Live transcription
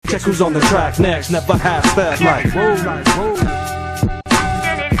Check who's on the track next. Never half step like whoa, like whoa.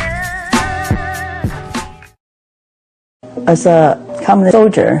 As a communist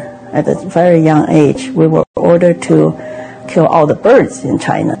soldier at a very young age, we were ordered to kill all the birds in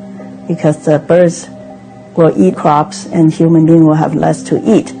China because the birds will eat crops and human beings will have less to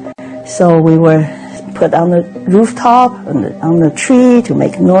eat. So we were put on the rooftop, on the tree to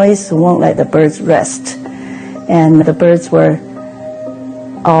make noise, so won't let the birds rest. And the birds were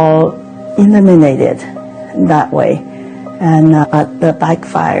all eliminated that way. And the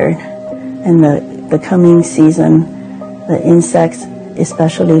backfired. And the coming season, the insects,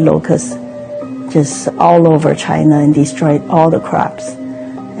 especially locusts, just all over China and destroyed all the crops.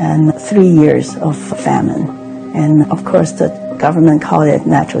 And 3 years of famine. And of course the government called it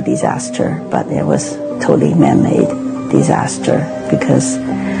natural disaster, but it was totally man-made disaster because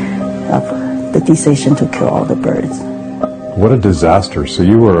of the decision to kill all the birds. What a disaster. So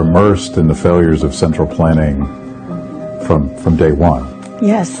you were immersed in the failures of central planning from day one.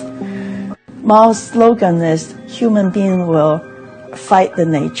 Yes. Mao's slogan is, human being will fight the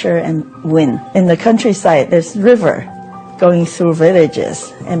nature and win. In the countryside, there's river going through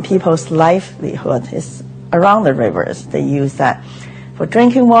villages, and people's livelihood is around the rivers. They use that for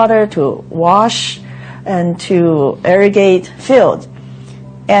drinking water, to wash, and to irrigate fields.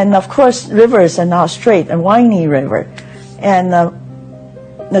 And of course, rivers are not straight, a windy river. And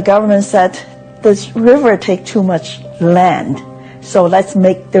the government said, this river takes too much land, so let's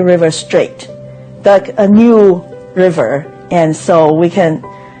make the river straight. Dug a new river, and so we can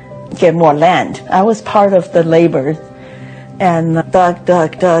get more land. I was part of the labor, and dug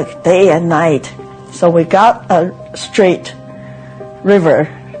day and night. So we got a straight river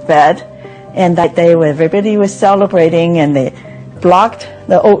bed, and that day when everybody was celebrating and they blocked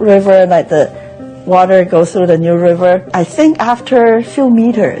the old river, like the water goes through the new river, I think after a few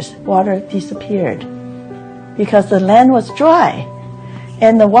meters, water disappeared because the land was dry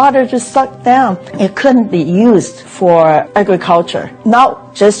and the water just sucked down. It couldn't be used for agriculture.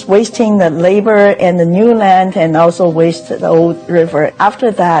 Not just wasting the labor and the new land and also waste the old river.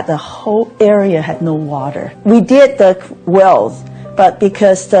 After that, the whole area had no water. We did the wells, but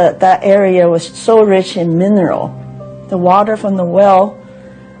because that area was so rich in mineral, the water from the well,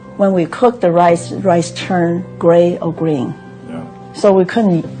 when we cooked the rice turned gray or green. Yeah. So we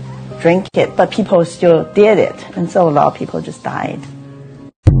couldn't drink it, but people still did it. And so a lot of people just died.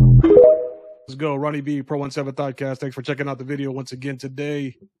 Let's go. Ronnie B, Pro 17 Thoughtcast. Thanks for checking out the video once again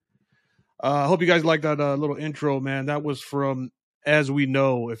today. I hope you guys like that little intro, man. That was from As We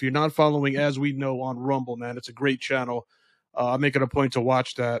Know. If you're not following As We Know on Rumble, man, it's a great channel. I make it a point to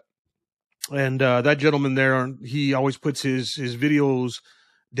watch that. And that gentleman there, he always puts his videos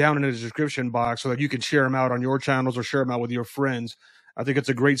down in the description box so that you can share them out on your channels or share them out with your friends. I think it's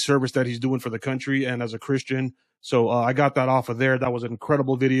a great service that he's doing for the country and as a Christian. So I got that off of there. That was an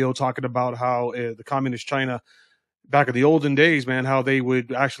incredible video talking about how the communist China, back in the olden days, man, how they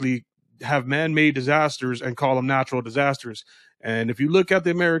would actually have man-made disasters and call them natural disasters. And if you look at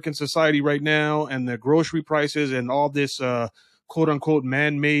the American society right now and the grocery prices and all this quote-unquote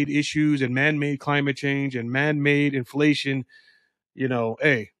man-made issues and man-made climate change and man-made inflation, you know,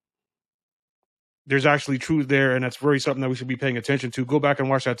 hey, there's actually truth there, and that's very something that we should be paying attention to. Go back and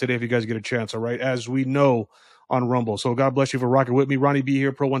watch that today if you guys get a chance, all right? As We Know on Rumble. So God bless you for rocking with me. Ronnie B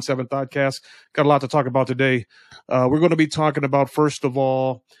here, Pro 17 Thoughtcast. Got a lot to talk about today. We're going to be talking about, first of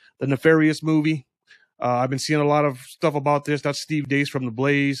all, the Nefarious movie. I've been seeing a lot of stuff about this. That's Steve Dace from The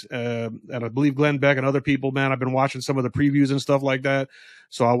Blaze, and I believe Glenn Beck and other people, man. I've been watching some of the previews and stuff like that.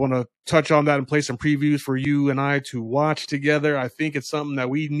 So I want to touch on that and play some previews for you and I to watch together. I think it's something that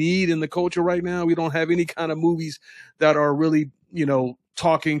we need in the culture right now. We don't have any kind of movies that are really, you know,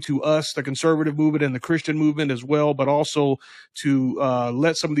 talking to us, the conservative movement and the Christian movement as well, but also to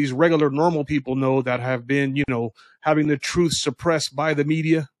let some of these regular, normal people know that have been, you know, having the truth suppressed by the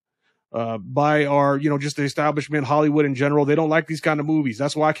media, by our, you know, just the establishment, Hollywood in general. They don't like these kind of movies.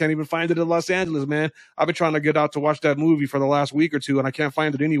 That's why I can't even find it in Los Angeles, man. I've been trying to get out to watch that movie for the last week or two, and I can't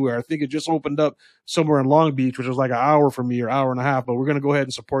find it anywhere. I think it just opened up somewhere in Long Beach, which was like an hour from me or hour and a half, but we're going to go ahead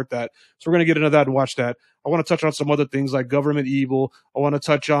and support that. So we're going to get into that and watch that. I want to touch on some other things like government evil. I want to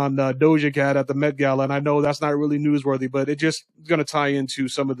touch on Doja Cat at the Met Gala, and I know that's not really newsworthy, but it just going to tie into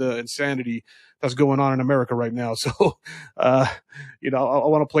some of the insanity that's going on in America right now. So, you know, I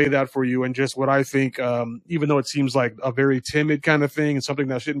want to play that for you and just what I think, even though it seems like a very timid kind of thing and something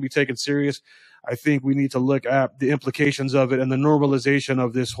that shouldn't be taken serious, I think we need to look at the implications of it and the normalization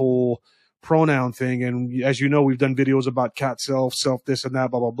of this whole pronoun thing. And as you know, we've done videos about cat self this and that,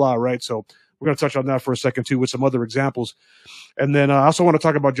 blah, blah, blah, right? So we're going to touch on that for a second too with some other examples. And then I also want to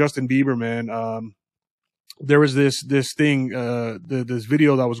talk about Justin Bieber, man. There was this thing, this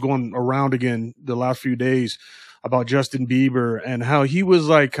video that was going around again the last few days about Justin Bieber and how he was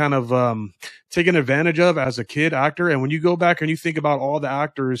like kind of taken advantage of as a kid actor. And when you go back and you think about all the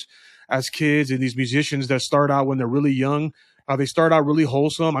actors as kids and these musicians that start out when they're really young, they start out really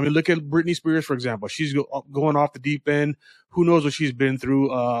wholesome. I mean, look at Britney Spears, for example. She's going off the deep end. Who knows what she's been through?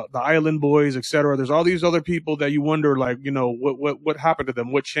 The Island Boys, etc. There's all these other people that you wonder, like, you know, what happened to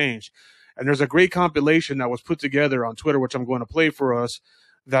them? What changed? And there's a great compilation that was put together on Twitter, which I'm going to play for us,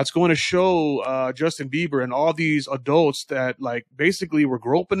 that's going to show Justin Bieber and all these adults that like basically were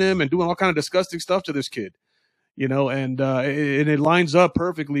groping him and doing all kind of disgusting stuff to this kid, you know, and it lines up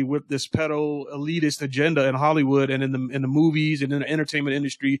perfectly with this pedo elitist agenda in Hollywood and in the movies and in the entertainment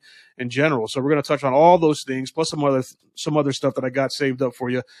industry in general. So we're going to touch on all those things, plus some other stuff that I got saved up for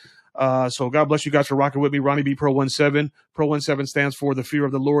you. So God bless you guys for rocking with me. Ronnie B Pro 17. Pro 17 stands for the fear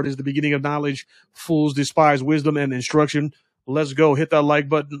of the Lord is the beginning of knowledge. Fools despise wisdom and instruction. Let's go. Hit that like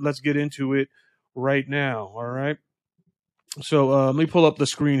button. Let's get into it right now. All right. So let me pull up the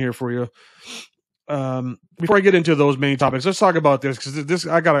screen here for you. Before I get into those main topics, let's talk about this because this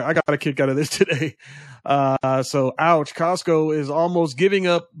I got a kick out of this today. So ouch, Costco is almost giving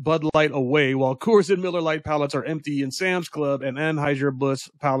up Bud Light away while Coors and Miller Lite pallets are empty and Sam's Club and Anheuser-Busch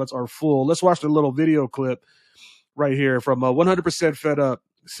pallets are full. Let's watch the little video clip right here from 100% Fed Up.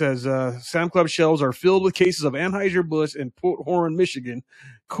 It says Sam Club shelves are filled with cases of Anheuser-Busch in Port Huron, Michigan.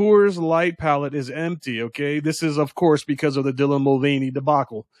 Coors Light pallet is empty. Okay, this is of course because of the Dylan Mulvaney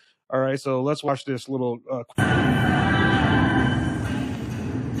debacle. All right, so let's watch this little.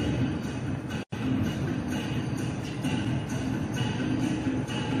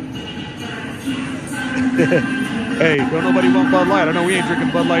 Hey, don't nobody want Bud Light. I know we ain't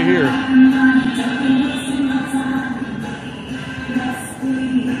drinking Bud Light here.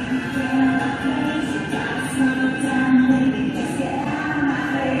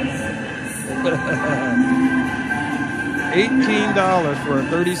 $18 for a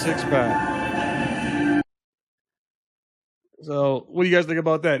 36 pack. So what do you guys think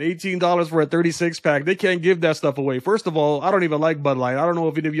about that? $18 for a 36 pack. They can't give that stuff away. First of all, I don't even like Bud Light. I don't know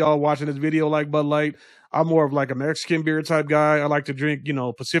if any of y'all watching this video like Bud Light. I'm more of like a Mexican beer type guy. I like to drink, you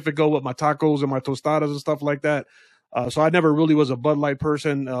know, Pacifico with my tacos and my tostadas and stuff like that. So I never really was a Bud Light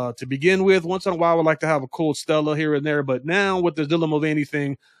person to begin with. Once in a while, I would like to have a cold Stella here and there. But now with the Dylan Mulvaney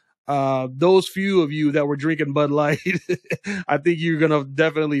thing, those few of you that were drinking Bud Light, I think you're going to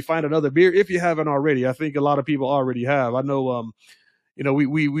definitely find another beer if you haven't already. I think a lot of people already have. I know, you know,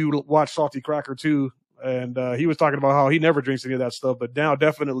 we watched Salty Cracker too, and he was talking about how he never drinks any of that stuff. But now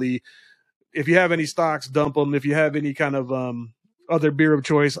definitely, if you have any stocks, dump them. If you have any kind of other beer of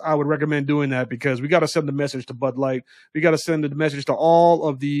choice, I would recommend doing that because we got to send the message to Bud Light. We got to send the message to all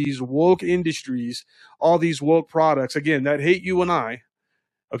of these woke industries, all these woke products, again, that hate you and I.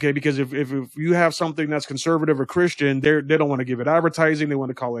 Okay, because if you have something that's conservative or Christian, they don't want to give it advertising. They want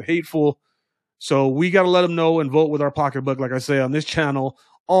to call it hateful. So we got to let them know and vote with our pocketbook, like I say on this channel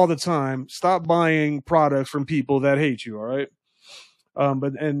all the time. Stop buying products from people that hate you, all right?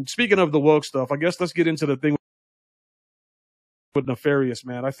 And speaking of the woke stuff, I guess let's get into the thing with Nefarious,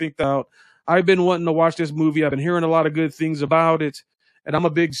 man. I think that I've been wanting to watch this movie. I've been hearing a lot of good things about it. And I'm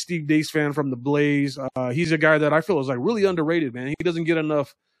a big Steve Dace fan from The Blaze. He's a guy that I feel is like really underrated, man. He doesn't get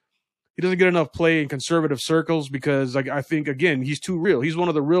enough play in conservative circles because like I think again, he's too real. He's one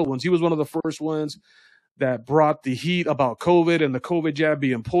of the real ones. He was one of the first ones that brought the heat about COVID and the COVID jab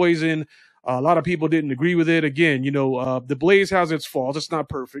being poison. A lot of people didn't agree with it. Again, you know, The Blaze has its faults. It's not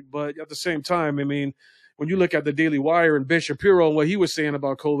perfect, but at the same time, I mean, when you look at the Daily Wire and Ben Shapiro and what he was saying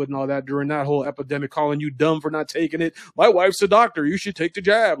about COVID and all that during that whole epidemic, calling you dumb for not taking it. My wife's a doctor. You should take the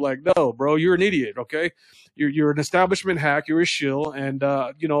jab. Like, no, bro, you're an idiot. Okay. You're an establishment hack. You're a shill. And,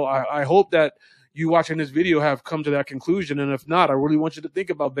 you know, I hope that you watching this video have come to that conclusion. And if not, I really want you to think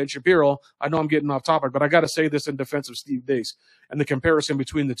about Ben Shapiro. I know I'm getting off topic, but I got to say this in defense of Steve Dace and the comparison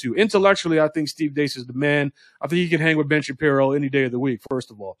between the two. Intellectually, I think Steve Dace is the man. I think he can hang with Ben Shapiro any day of the week, first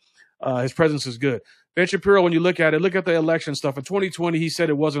of all. His presence is good. Ben Shapiro, when you look at the election stuff. In 2020, he said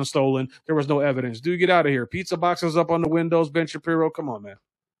it wasn't stolen. There was no evidence. Dude, get out of here. Pizza boxes up on the windows, Ben Shapiro. Come on, man.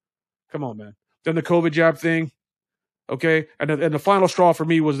 Come on, man. Then the COVID jab thing. Okay. And the final straw for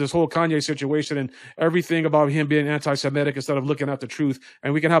me was this whole Kanye situation and everything about him being anti-Semitic instead of looking at the truth.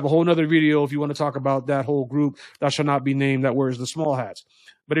 And we can have a whole nother video if you want to talk about that whole group that shall not be named that wears the small hats.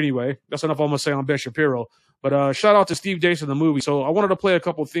 But anyway, that's enough I'm going to say on Ben Shapiro. But shout out to Steve Dace in the movie. So I wanted to play a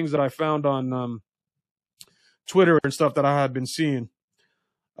couple of things that I found on Twitter and stuff that I had been seeing.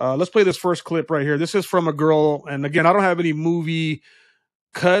 Let's play this first clip right here. This is from a girl, and again, I don't have any movie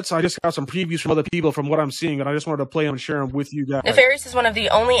cuts. I just got some previews from other people from what I'm seeing, and I just wanted to play them and share them with you guys. Nefarious is one of the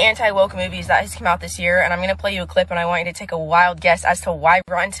only anti-woke movies that has come out this year, and I'm going to play you a clip, and I want you to take a wild guess as to why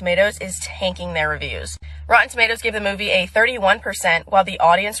Rotten Tomatoes is tanking their reviews. Rotten Tomatoes gave the movie a 31%, while the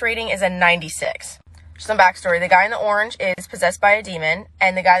audience rating is a 96%. Some backstory: the guy in the orange is possessed by a demon,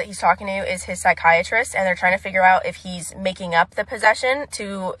 and the guy that he's talking to is his psychiatrist, and they're trying to figure out if he's making up the possession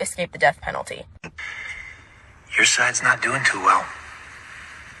to escape the death penalty. Your side's not doing too well.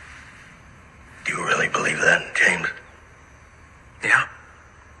 Do you really believe that, James? Yeah.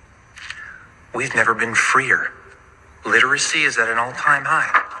 We've never been freer. Literacy is at an all-time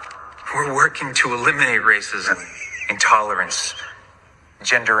high. We're working to eliminate racism, intolerance,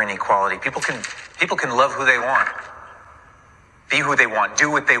 gender inequality. People can love who they want, be who they want, do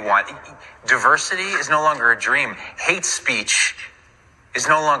what they want. Diversity is no longer a dream. Hate speech is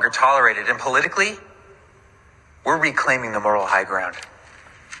no longer tolerated. And politically, we're reclaiming the moral high ground.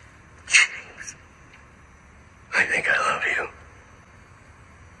 James, I think I love you.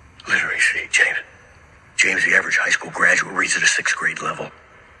 Literacy, James. James, the average high school graduate reads at a 6th grade level.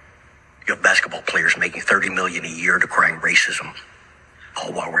 You have basketball players making $30 million a year decrying racism,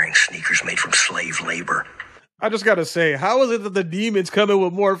 all while wearing sneakers made from slave labor. I just got to say, how is it that the demons come in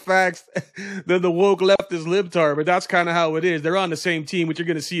with more facts than the woke leftist libtard? But that's kind of how it is. They're on the same team, which you're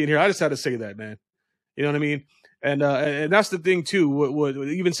going to see in here. I just had to say that, man. You know what I mean? And that's the thing, too, what it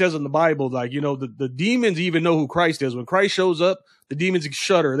even says in the Bible, like, you know, the demons even know who Christ is. When Christ shows up, the demons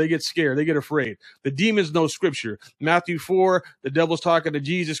shudder. They get scared. They get afraid. The demons know Scripture. Matthew 4, the devil's talking to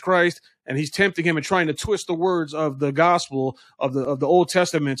Jesus Christ, and he's tempting him and trying to twist the words of the gospel of the Old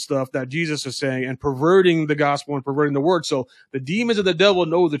Testament stuff that Jesus is saying, and perverting the gospel and perverting the word. So the demons and the devil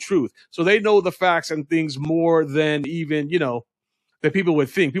know the truth. So they know the facts and things more than even, you know, that people would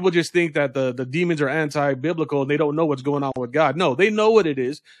think. People just think that the demons are anti-biblical and they don't know what's going on with God. No, they know what it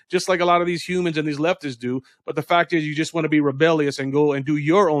is, just like a lot of these humans and these leftists do. But the fact is, you just want to be rebellious and go and do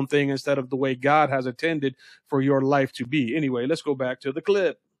your own thing instead of the way God has intended for your life to be. Anyway, let's go back to the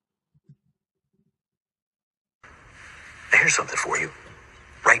clip. Here's something for you.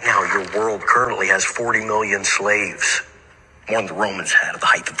 Right now, your world currently has 40 million slaves. More than the Romans had at the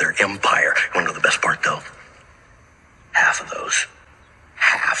height of their empire. You want to know the best part, though? Half of those.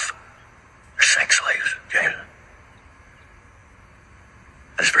 Half are sex slaves, James.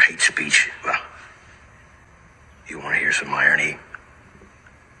 As for hate speech, well, you want to hear some irony?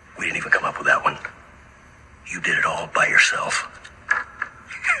 We didn't even come up with that one. You did it all by yourself.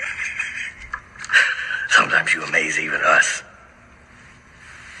 Sometimes you amaze even us.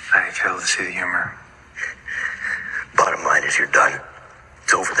 I fail to see the humor. Bottom line is you're done.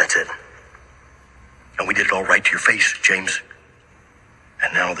 It's over, that's it. And we did it all right to your face, James.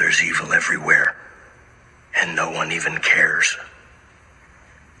 And now there's evil everywhere. And no one even cares.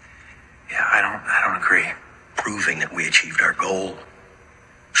 Yeah, I don't agree. Proving that we achieved our goal.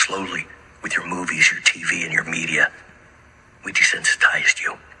 Slowly, with your movies, your TV, and your media, we desensitized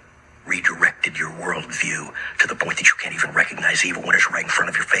you. Redirected your worldview to the point that you can't even recognize evil when it's right in front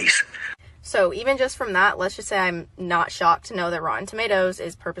of your face. So even just from that, let's just say I'm not shocked to know that Rotten Tomatoes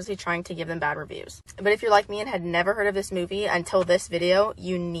is purposely trying to give them bad reviews. But if you're like me and had never heard of this movie until this video,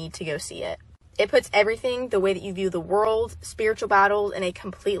 you need to go see it. It puts everything, the way that you view the world, spiritual battles, in a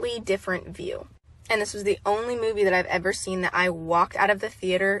completely different view. And this was the only movie that I've ever seen that I walked out of the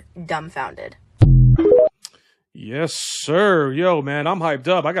theater dumbfounded. Yes, sir. Yo, man, I'm hyped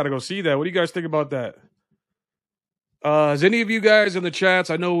up. I got to go see that. What do you guys think about that? Is any of you guys in the chats?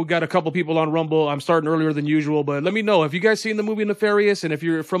 I know we got a couple people on Rumble. I'm starting earlier than usual, but let me know. Have you guys seen the movie Nefarious? And if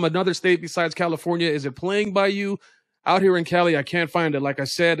you're from another state besides California, is it playing by you? Out here in Cali, I can't find it. Like I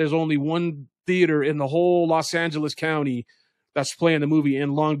said, there's only one theater in the whole Los Angeles County that's playing the movie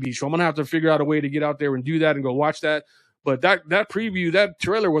in Long Beach. So I'm going to have to figure out a way to get out there and do that and go watch that. But that preview, that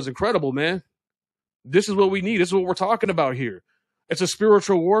trailer was incredible, man. This is what we need. This is what we're talking about here. It's a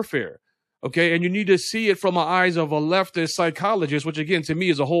spiritual warfare. Okay, and you need to see it from the eyes of a leftist psychologist, which, again, to me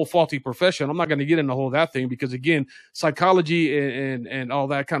is a whole faulty profession. I'm not going to get into the whole that thing because, again, psychology and all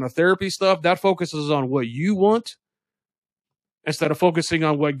that kind of therapy stuff, that focuses on what you want instead of focusing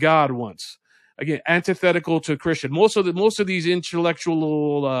on what God wants. Again, antithetical to Christian. Most of these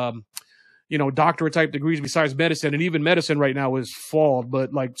intellectual, doctorate type degrees besides medicine, and even medicine right now is flawed.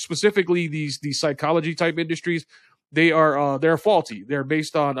 But like specifically these psychology type industries, they're faulty. They're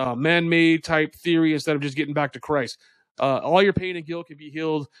based on man-made type theory instead of just getting back to Christ. All your pain and guilt can be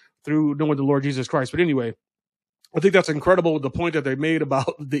healed through knowing the Lord Jesus Christ. But anyway, I think that's incredible, the point that they made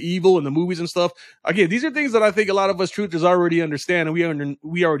about the evil in the movies and stuff. Again, these are things that I think a lot of us truthers already understand, and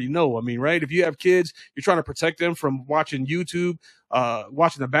we already know. I mean, right? If you have kids, you're trying to protect them from watching YouTube,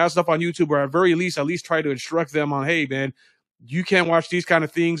 watching the bad stuff on YouTube, or at very least, try to instruct them on, hey, man, you can't watch these kind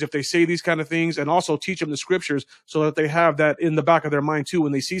of things if they say these kind of things, and also teach them the scriptures so that they have that in the back of their mind too.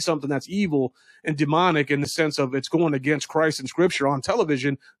 When they see something that's evil and demonic in the sense of it's going against Christ and scripture on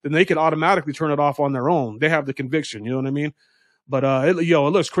television, then they can automatically turn it off on their own. They have the conviction, you know what I mean? But it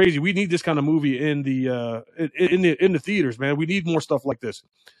looks crazy. We need this kind of movie in the theaters, man. We need more stuff like this.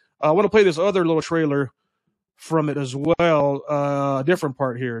 I want to play this other little trailer from it as well. A different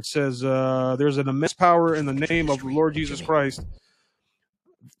part here. It says there's an immense power in the name of the Lord Jesus Christ.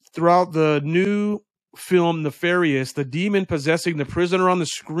 Throughout the new film Nefarious, the demon possessing the prisoner on the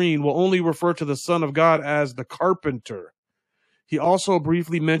screen will only refer to the Son of God as the Carpenter. He also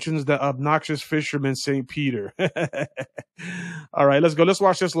briefly mentions the obnoxious fisherman St. Peter. All right, let's go. Let's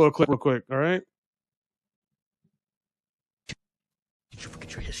watch this little clip real quick. All right. Did you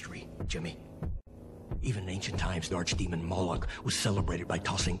forget your history, Jimmy? Even in ancient times, the archdemon Moloch was celebrated by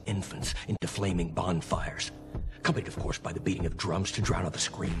tossing infants into flaming bonfires, accompanied, of course, by the beating of drums to drown out the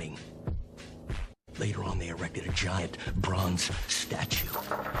screaming. Later on, they erected a giant bronze statue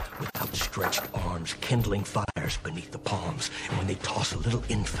with outstretched arms, kindling fires beneath the palms. And when they toss a little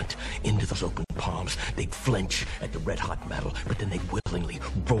infant into those open palms, they'd flinch at the red-hot metal, but then they'd willingly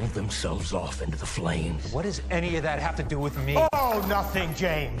roll themselves off into the flames. What does any of that have to do with me? Oh, nothing,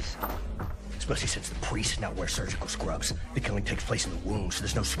 James. Especially since the priests now wear surgical scrubs. The killing takes place in the womb, so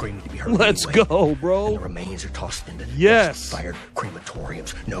there's no screaming to be heard. Let's anyway. go, bro. And the remains are tossed into fired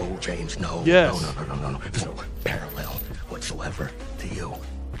crematoriums. No, James, no. Yes. No. There's no parallel whatsoever to you.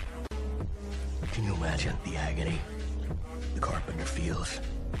 Can you imagine the agony the carpenter feels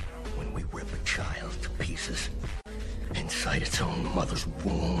when we rip a child to pieces inside its own mother's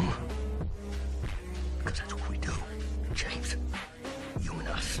womb? Because that's what we do, James. You and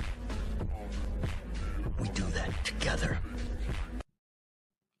us. We do that together.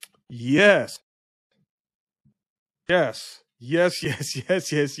 Yes. That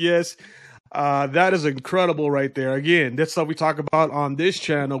is incredible right there. Again, that's stuff we talk about on this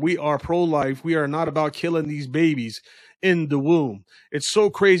channel. We are pro-life. We are not about killing these babies in the womb. It's so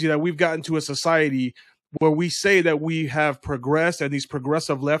crazy that we've gotten to a society where we say that we have progressed, and these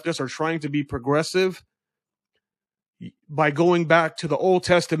progressive leftists are trying to be progressive by going back to the Old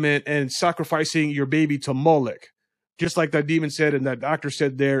Testament and sacrificing your baby to Moloch, just like that demon said and that doctor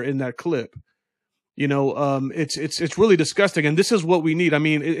said there in that clip. You know, it's really disgusting, and this is what we need. I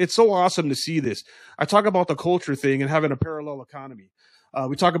mean, it's so awesome to see this. I talk about the culture thing and having a parallel economy.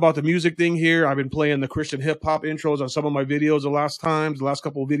 We talk about the music thing here. I've been playing the Christian hip hop intros on some of my videos the last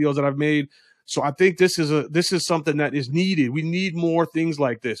couple of videos that I've made. So I think this is something that is needed. We need more things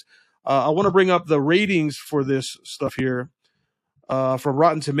like this. I want to bring up the ratings for this stuff here from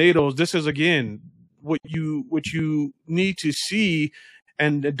Rotten Tomatoes. This is, again, what you need to see,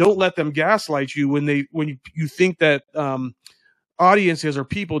 and don't let them gaslight you when you think that audiences or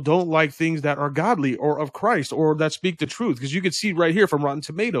people don't like things that are godly or of Christ or that speak the truth. Because you can see right here from Rotten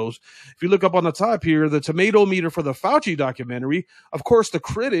Tomatoes, if you look up on the top here, the tomato meter for the Fauci documentary, of course, the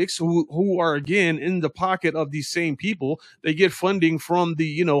critics who are, again, in the pocket of these same people, they get funding from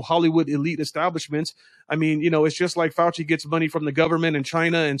the, Hollywood elite establishments. I mean, it's just like Fauci gets money from the government in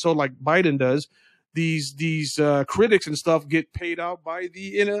China, and so like Biden does. These critics and stuff get paid out by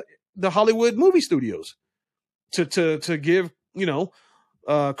the Hollywood movie studios to give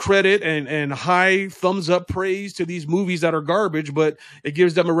credit and high thumbs up praise to these movies that are garbage, but it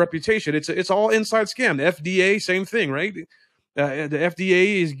gives them a reputation. It's all inside scam. The FDA, same thing, right? The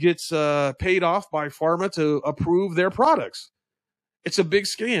FDA gets paid off by pharma to approve their products. It's a big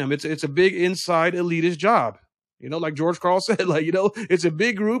scam. It's a big inside elitist job. Like George Carl said, it's a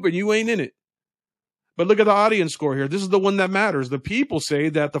big group and you ain't in it. But look at the audience score here. This is the one that matters. The people say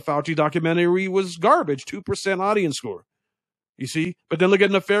that the Fauci documentary was garbage, 2% audience score. You see? But then look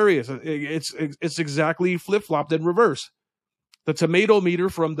at Nefarious. It's exactly flip-flopped in reverse. The tomato meter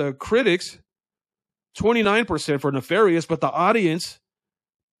from the critics, 29% for Nefarious, but the audience,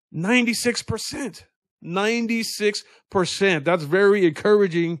 96%. 96%. That's very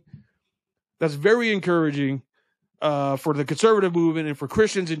encouraging. That's very encouraging for the conservative movement and for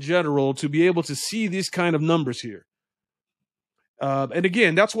Christians in general to be able to see these kind of numbers here. And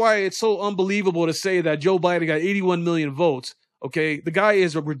again, that's why it's so unbelievable to say that Joe Biden got 81 million votes. Okay, the guy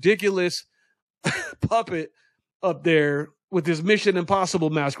is a ridiculous puppet up there with his Mission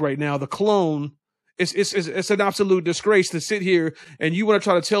Impossible mask right now. The clone It's an absolute disgrace to sit here and you want to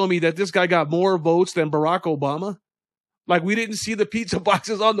try to tell me that this guy got more votes than Barack Obama. Like, we didn't see the pizza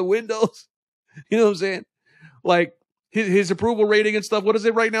boxes on the windows. You know what I'm saying? Like, his approval rating and stuff. What is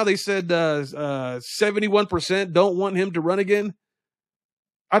it right now? They said 71% don't want him to run again.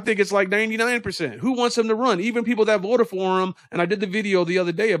 I think it's like 99%. Who wants him to run? Even people that voted for him, and I did the video the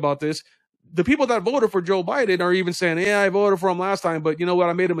other day about this, the people that voted for Joe Biden are even saying, yeah, I voted for him last time, but you know what?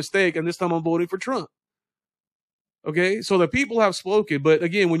 I made a mistake, and this time I'm voting for Trump. Okay? So the people have spoken. But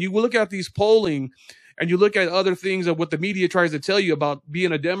again, when you look at these polling and you look at other things of what the media tries to tell you about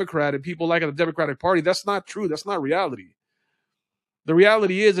being a Democrat and people like the Democratic Party, that's not true. That's not reality. The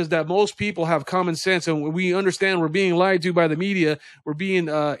reality is that most people have common sense, and we understand we're being lied to by the media. We're being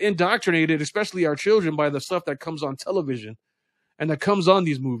indoctrinated, especially our children, by the stuff that comes on television and that comes on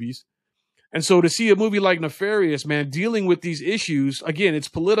these movies. And so to see a movie like Nefarious, man, dealing with these issues, again, it's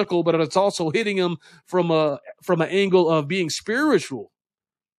political, but it's also hitting them from an angle of being spiritual,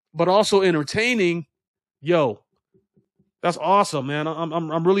 but also entertaining. Yo, that's awesome, man.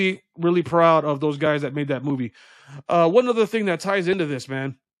 I'm really, really proud of those guys that made that movie. One other thing that ties into this,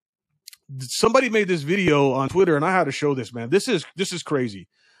 man, somebody made this video on Twitter and I had to show this, man. This is crazy.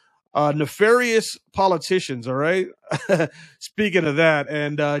 Nefarious politicians. All right. Speaking of that,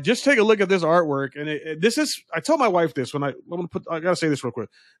 and just take a look at this artwork. And this is, I told my wife this when I gotta say this real quick.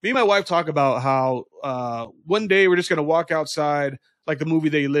 Me and my wife talk about how one day we're just going to walk outside like the movie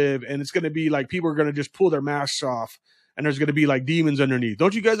They Live. And it's going to be like, people are going to just pull their masks off and there's going to be like demons underneath.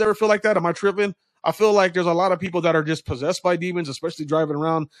 Don't you guys ever feel like that? Am I tripping? I feel like there's a lot of people that are just possessed by demons, especially driving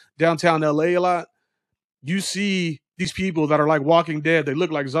around downtown LA a lot. You see these people that are like Walking Dead. They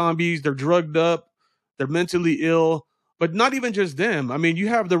look like zombies. They're drugged up. They're mentally ill. But not even just them. I mean, you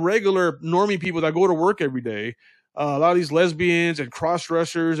have the regular normie people that go to work every day. A lot of these lesbians and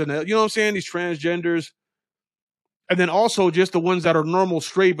cross-dressers and, you know what I'm saying, these transgenders. And then also just the ones that are normal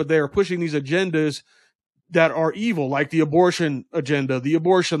straight, but they are pushing these agendas that are evil, like the abortion agenda, the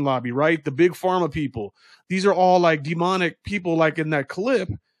abortion lobby, right? The big pharma people. These are all like demonic people, like in that clip,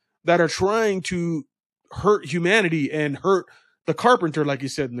 that are trying to hurt humanity and hurt the carpenter, like you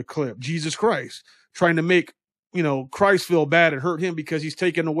said in the clip, Jesus Christ, trying to make, you know, Christ feel bad and hurt him because he's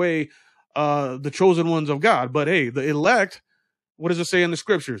taken away the chosen ones of God. But hey, the elect, what does it say in the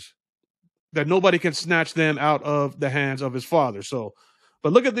scriptures? That nobody can snatch them out of the hands of his Father. So,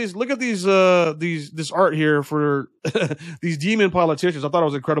 but look at this art here for these demon politicians. I thought it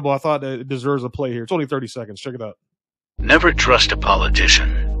was incredible. I thought that it deserves a play here. It's only 30 seconds. Check it out. Never trust a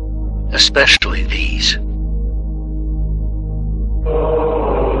politician, especially these.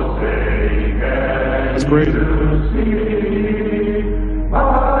 That's great.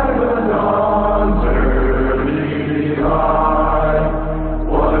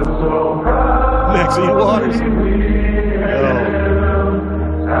 Maxine Waters.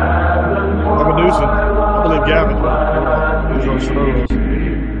 I'm a nuisance. I believe Gavin.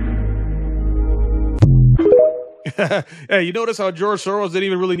 Hey, you notice how George Soros didn't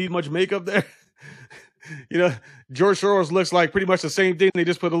even really need much makeup there? You know, George Soros looks like pretty much the same thing. They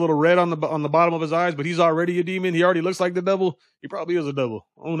just put a little red on the bottom of his eyes, but he's already a demon. He already looks like the devil. He probably is a devil.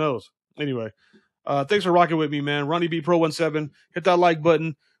 Who knows? Anyway, thanks for rocking with me, man. Ronnie B Pro 17. Hit that like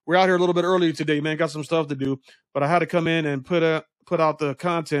button. We're out here a little bit early today, man. Got some stuff to do, but I had to come in and put out the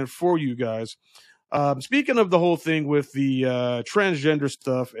content for you guys. Speaking of the whole thing with the transgender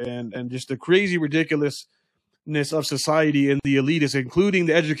stuff and just the crazy ridiculousness of society and the elitists, including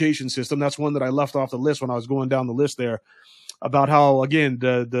the education system. That's one that I left off the list when I was going down the list there, about how, again,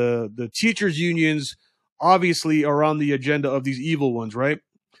 the teachers unions obviously are on the agenda of these evil ones, right?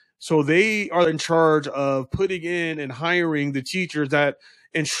 So they are in charge of putting in and hiring the teachers that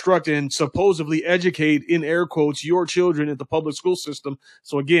instruct and supposedly educate, in air quotes, your children in the public school system.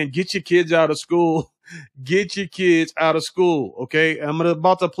 So again, get your kids out of school. Get your kids out of school, okay? I'm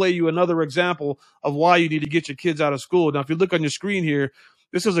about to play you another example of why you need to get your kids out of school. Now, if you look on your screen here,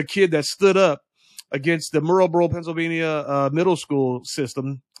 this is a kid that stood up against the Marlboro, Pennsylvania middle school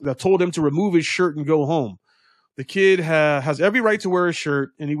system that told him to remove his shirt and go home. The kid has every right to wear a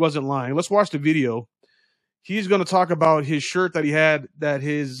shirt, and he wasn't lying. Let's watch the video. He's going to talk about his shirt that he had that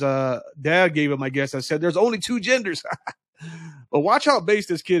his dad gave him, I guess. I said, there's only two genders. But watch how base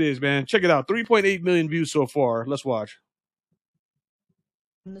this kid is, man. Check it out. 3.8 million views so far. Let's watch.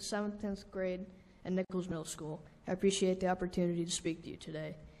 In the 7th, 10th grade at Nichols Middle School, I appreciate the opportunity to speak to you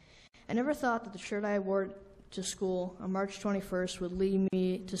today. I never thought that the shirt I wore to school on March 21st would lead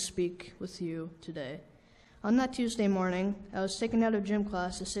me to speak with you today. On that Tuesday morning, I was taken out of gym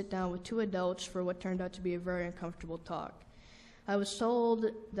class to sit down with two adults for what turned out to be a very uncomfortable talk. I was told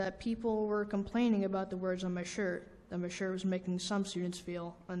that people were complaining about the words on my shirt, that my shirt was making some students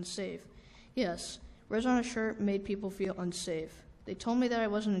feel unsafe. Yes, words on a shirt made people feel unsafe. They told me that I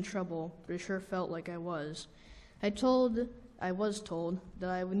wasn't in trouble, but it sure felt like I was. I was told that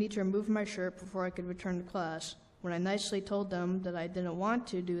I would need to remove my shirt before I could return to class. When I nicely told them that I didn't want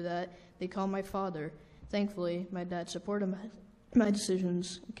to do that, they called my father. Thankfully, my dad supported my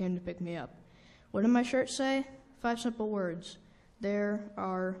decisions and came to pick me up. What did my shirt say? 5 simple words. There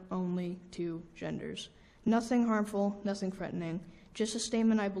are only 2 genders. Nothing harmful, nothing threatening, just a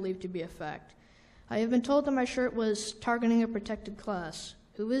statement I believe to be a fact. I have been told that my shirt was targeting a protected class.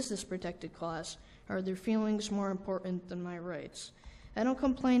 Who is this protected class? Are their feelings more important than my rights? I don't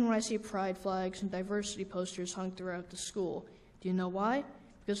complain when I see pride flags and diversity posters hung throughout the school. Do you know why?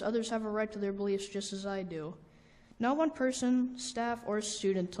 Because others have a right to their beliefs just as I do. Not one person, staff, or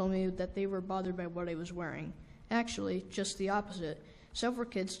student told me that they were bothered by what I was wearing. Actually, just the opposite. Several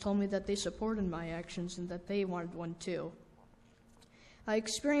kids told me that they supported my actions and that they wanted one too. I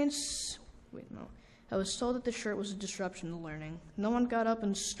was told that the shirt was a disruption to learning. No one got up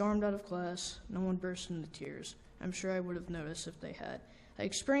and stormed out of class. No one burst into tears. I'm sure I would have noticed if they had. I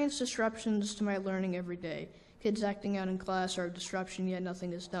experience disruptions to my learning every day. Kids acting out in class are a disruption, yet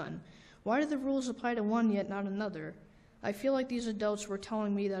nothing is done. Why do the rules apply to one, yet not another? I feel like these adults were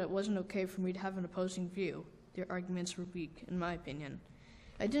telling me that it wasn't okay for me to have an opposing view. Their arguments were weak, in my opinion.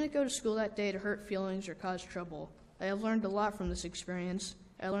 I didn't go to school that day to hurt feelings or cause trouble. I have learned a lot from this experience.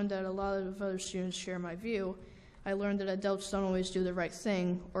 I learned that a lot of other students share my view. I learned that adults don't always do the right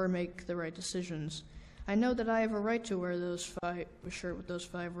thing or make the right decisions. I know that I have a right to wear a shirt with those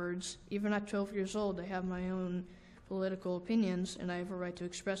 5 words. Even at 12 years old, I have my own political opinions, and I have a right to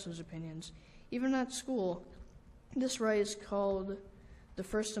express those opinions. Even at school, this right is called the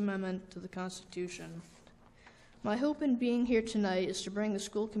First Amendment to the Constitution. My hope in being here tonight is to bring the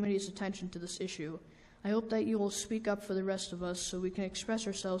school committee's attention to this issue. I hope that you will speak up for the rest of us so we can express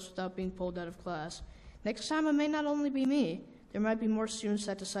ourselves without being pulled out of class. Next time, it may not only be me. There might be more students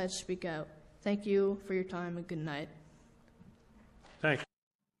that decide to speak out. Thank you for your time and good night. Thank you.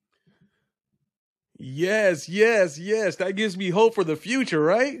 Yes. That gives me hope for the future,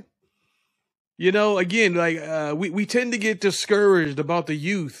 right? You know, again, like we tend to get discouraged about the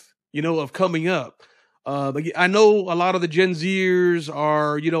youth, of coming up. I know a lot of the Gen Zers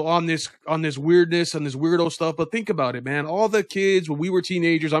are, on this weirdness and this weirdo stuff, but think about it, man. All the kids when we were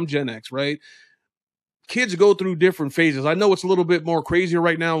teenagers, I'm Gen X, right? Kids go through different phases. I know it's a little bit more crazier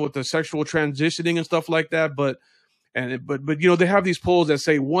right now with the sexual transitioning and stuff like that, but they have these polls that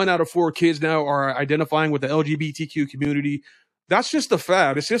say 1 out of 4 kids now are identifying with the LGBTQ community. That's just a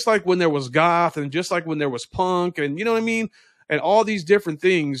fact. It's just like when there was goth and just like when there was punk and you know what I mean? And all these different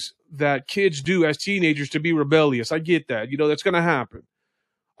things that kids do as teenagers to be rebellious. I get that. That's going to happen.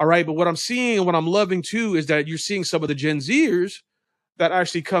 All right. But what I'm seeing and what I'm loving too is that you're seeing some of the Gen Zers that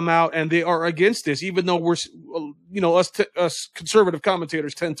actually come out and they are against this, even though we're, us conservative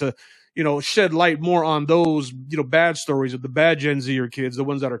commentators tend to, shed light more on those, bad stories of the bad Gen Zer kids, the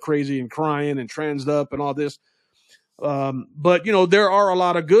ones that are crazy and crying and transed up and all this. But there are a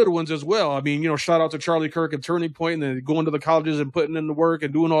lot of good ones as well. I mean, shout out to Charlie Kirk and Turning Point and then going to the colleges and putting in the work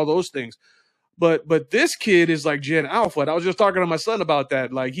and doing all those things. But this kid is like Gen Alpha. And I was just talking to my son about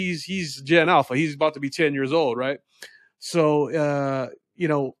that. Like he's Gen Alpha. He's about to be 10 years old, right? So,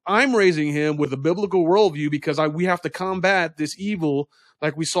 I'm raising him with a biblical worldview because we have to combat this evil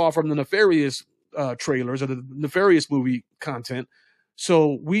like we saw from the Nefarious trailers or the Nefarious movie content.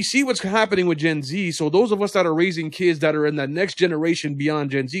 So we see what's happening with Gen Z. So those of us that are raising kids that are in that next generation beyond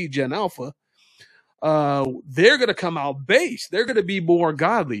Gen Z, Gen Alpha, they're going to come out base. They're going to be more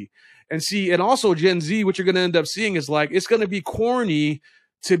godly. And also Gen Z, what you're going to end up seeing is like, it's going to be corny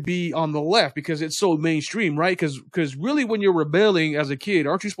to be on the left because it's so mainstream, right? Because really when you're rebelling as a kid,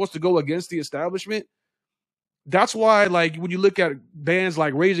 aren't you supposed to go against the establishment? That's why, like, when you look at bands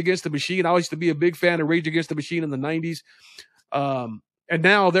like Rage Against the Machine, I used to be a big fan of Rage Against the Machine in the 90s. And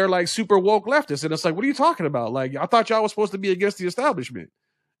now they're like super woke leftists. And it's like, what are you talking about? Like, I thought y'all was supposed to be against the establishment.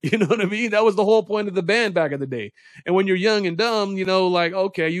 You know what I mean? That was the whole point of the band back in the day. And when you're young and dumb, like,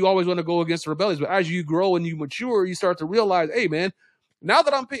 okay, you always want to go against the rebellions. But as you grow and you mature, you start to realize, hey, man, now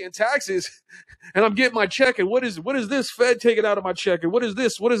that I'm paying taxes and I'm getting my check, and what is this Fed taking out of my check? And what is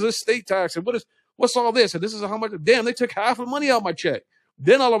this state tax? And what's all this? And this is how much, damn, they took half the money out of my check.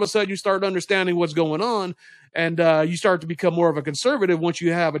 Then all of a sudden you start understanding what's going on and you start to become more of a conservative once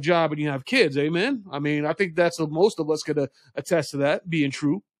you have a job and you have kids. Amen. I mean, I think that's what most of us could attest to that being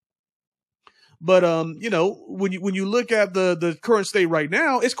true. But you know, when you look at the current state right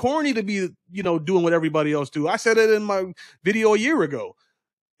now, it's corny to be, you know, doing what everybody else do. I said it in my video a year ago.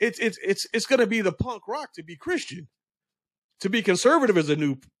 It's going to be the punk rock to be Christian. To be conservative is a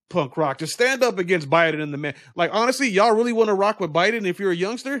new punk rock. To stand up against Biden and the man. Like, honestly, y'all really want to rock with Biden if you're a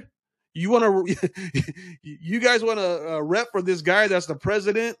youngster? You want to, you guys want to rep for this guy that's the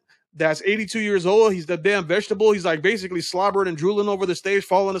president, that's 82 years old. He's the damn vegetable. He's like basically slobbering and drooling over the stage,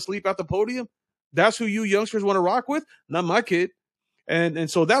 falling asleep at the podium. That's who you youngsters want to rock with? Not my kid. And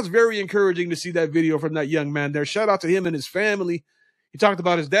so that's very encouraging to see that video from that young man there. Shout out to him and his family. He talked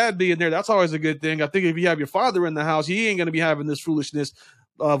about his dad being there. That's always a good thing. I think if you have your father in the house, he ain't going to be having this foolishness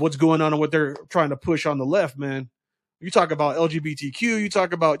of what's going on and what they're trying to push on the left, man. You talk about LGBTQ, you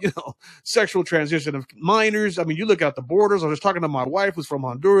talk about, you know, sexual transition of minors. I mean, you look at the borders. I was talking to my wife who's from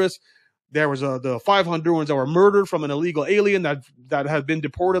Honduras. There was the 5 Hondurans that were murdered from an illegal alien that had been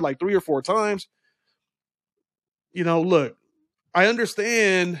deported like 3 or 4 times. You know, look, I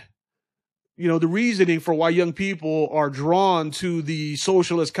understand, you know, the reasoning for why young people are drawn to the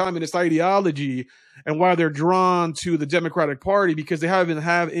socialist communist ideology and why they're drawn to the Democratic Party, because they haven't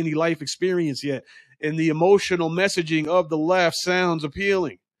had any life experience yet. And the emotional messaging of the left sounds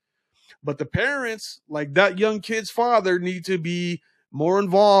appealing. But the parents, like that young kid's father, need to be more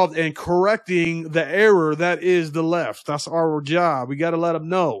involved in correcting the error that is the left. That's our job. We got to let them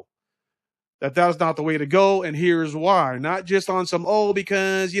know that that's not the way to go, and here's why. Not just on some, oh,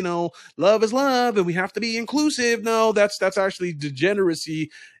 because, you know, love is love and we have to be inclusive. No, that's actually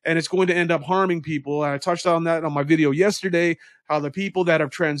degeneracy, and it's going to end up harming people. And I touched on that on my video yesterday, how the people that have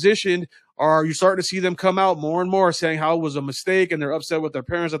transitioned you're starting to see them come out more and more saying how it was a mistake, and they're upset with their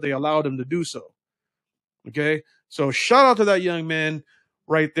parents that they allowed them to do so. Okay? So shout out to that young man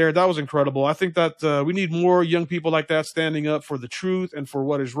right there. That was incredible. I think that we need more young people like that standing up for the truth and for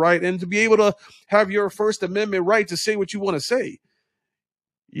what is right, and to be able to have your First Amendment right to say what you want to say.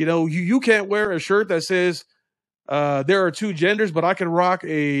 You know, you can't wear a shirt that says there are 2 genders, but I can rock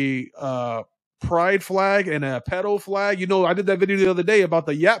a pride flag and a pedo flag. You know, I did that video the other day about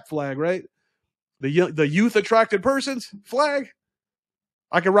the YAP flag, right? The youth attracted persons flag.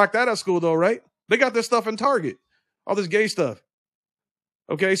 I can rock that at school though, right? They got this stuff in Target, all this gay stuff.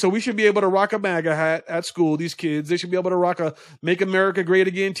 Okay, so we should be able to rock a MAGA hat at school. These kids, they should be able to rock a Make America Great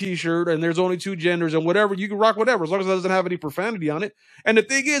Again t-shirt, and there's only 2 genders and whatever. You can rock whatever, as long as it doesn't have any profanity on it. And the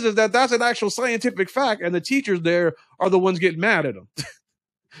thing is that that's an actual scientific fact, and the teachers there are the ones getting mad at them.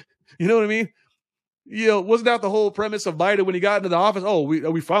 You know what I mean? You know, wasn't that the whole premise of Biden when he got into the office? Oh,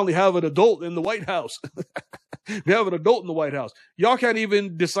 we finally have an adult in the White House. We have an adult in the White House. Y'all can't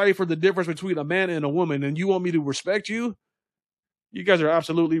even decipher the difference between a man and a woman, and you want me to respect you? You guys are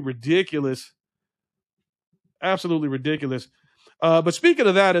absolutely ridiculous. Absolutely ridiculous. But speaking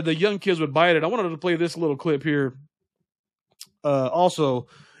of that, and the young kids with Biden, I wanted to play this little clip here. Also,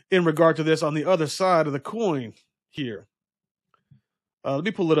 in regard to this on the other side of the coin here. Let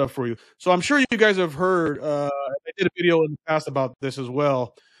me pull it up for you. So I'm sure you guys have heard, I did a video in the past about this as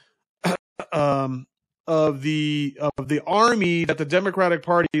well, of the army that the Democratic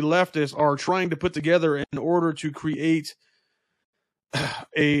Party leftists are trying to put together in order to create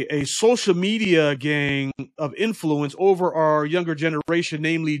a social media gang of influence over our younger generation,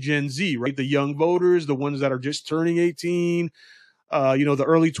 namely Gen Z, right? The young voters, the ones that are just turning 18, you know, the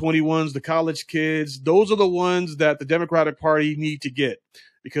early 21s, the college kids. Those are the ones that the Democratic Party need to get,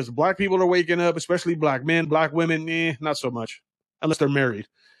 because black people are waking up, especially black men. Black women, not so much, unless they're married.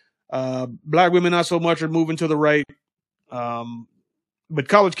 Black women, not so much, are moving to the right. But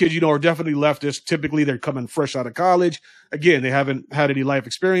college kids, you know, are definitely leftists. Typically, they're coming fresh out of college. Again, they haven't had any life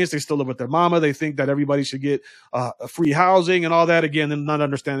experience. They still live with their mama. They think that everybody should get free housing and all that. Again, and not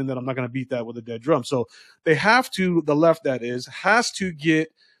understanding that I'm not going to beat that with a dead drum. So they have to, the left that is, has to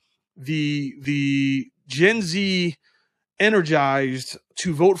get the Gen Z energized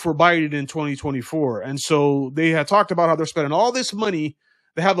to vote for Biden in 2024. And so they had talked about how they're spending all this money.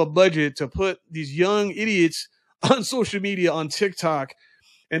 They have a budget to put these young idiots on social media, on TikTok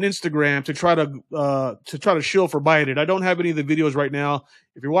and Instagram, to try to shill for Biden. I don't have any of the videos right now.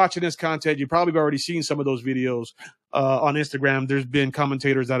 If you're watching this content, you've probably already seen some of those videos on Instagram. There's been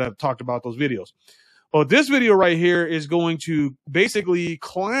commentators that have talked about those videos. But this video right here is going to basically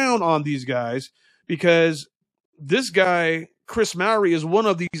clown on these guys, because this guy, Chris Mowry, is one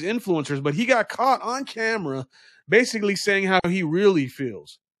of these influencers, but he got caught on camera basically saying how he really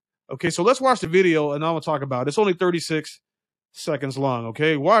feels. Okay, so let's watch the video, and I'm going to talk about it. It's only 36 seconds long,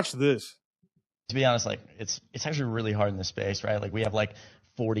 okay? Watch this. To be honest, like, it's actually really hard in this space, right? Like, we have, like,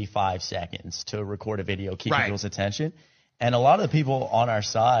 45 seconds to record a video, keep people's attention. And a lot of the people on our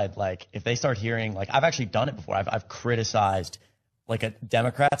side, like if they start hearing, like I've actually done it before. I've criticized like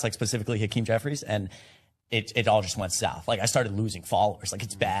Democrats, like specifically Hakeem Jeffries, and it all just went south. Like I started losing followers. Like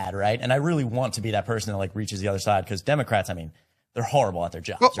it's bad, right? And I really want to be that person that like reaches the other side, because Democrats, I mean, they're horrible at their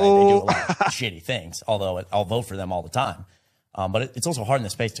jobs, right? They do a lot of shitty things, although I'll vote for them all the time. But it's also hard in the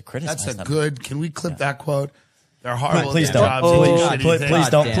space to criticize them. That's a good, can we clip that quote? They're horrible. Please don't. Please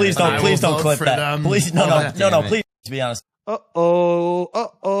don't clip that. Please, no, please, to be honest. So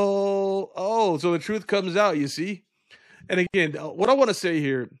the truth comes out, you see? And again, what I want to say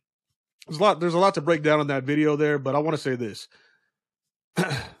here, there's a lot to break down on that video there, but I want to say this.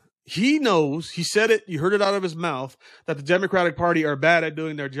 He knows, he said it, you heard it out of his mouth, that the Democratic Party are bad at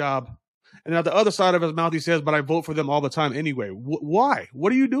doing their job. And at the other side of his mouth, he says, but I vote for them all the time anyway. Why?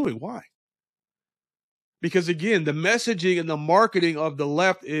 What are you doing? Why? Because again, the messaging and the marketing of the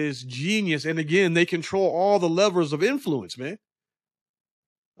left is genius. And again, they control all the levers of influence, man.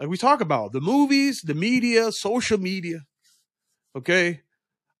 Like we talk about the movies, the media, social media, okay?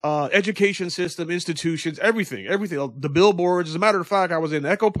 Education system, institutions, everything, the billboards. As a matter of fact, I was in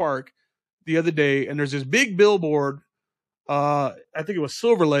Echo Park the other day, and there's this big billboard, I think it was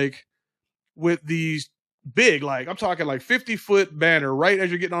Silver Lake, with these big, like I'm talking like 50-foot banner right as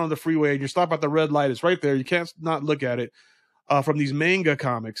you're getting on the freeway and you stop at the red light. It's right there. You can't not look at it. From these manga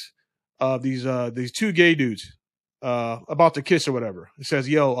comics, these two gay dudes about to kiss or whatever. It says,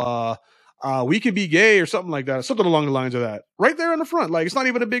 yo, we could be gay or something like that, something along the lines of that, right there in the front. Like, it's not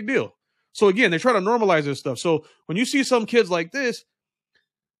even a big deal. So again, they try to normalize this stuff. So when you see some kids like this,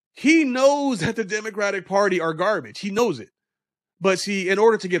 he knows that the Democratic Party are garbage. He knows it. But see, in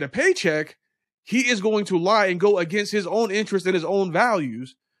order to get a paycheck, he is going to lie and go against his own interests and his own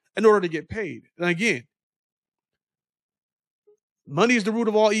values in order to get paid. And again, money is the root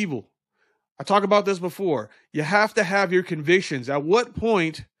of all evil. I talked about this before. You have to have your convictions. At what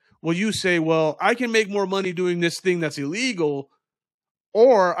point will you say, well, I can make more money doing this thing that's illegal,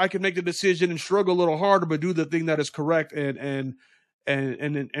 or I can make the decision and struggle a little harder, but do the thing that is correct and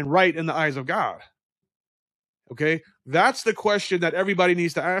right in the eyes of God? Okay, that's the question that everybody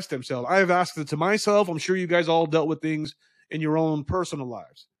needs to ask themselves. I have asked it to myself. I'm sure you guys all dealt with things in your own personal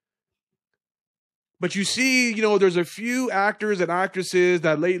lives. But you see, you know, there's a few actors and actresses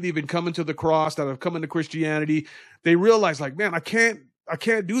that lately have been coming to the cross, that have come into Christianity. They realize, like, man, I can't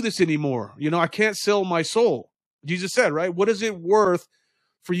do this anymore. You know, I can't sell my soul. Jesus said, right? What is it worth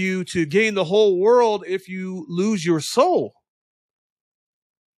for you to gain the whole world if you lose your soul?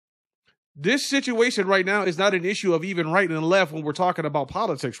 This situation right now is not an issue of even right and left when we're talking about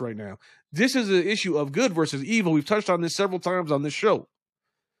politics right now. This is an issue of good versus evil. We've touched on this several times on this show.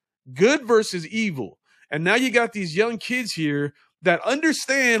 Good versus evil. And now you got these young kids here that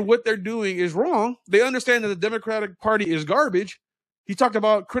understand what they're doing is wrong. They understand that the Democratic Party is garbage. He talked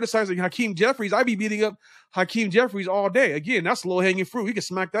about criticizing Hakeem Jeffries. I'd be beating up Hakeem Jeffries all day. Again, that's low-hanging fruit. You can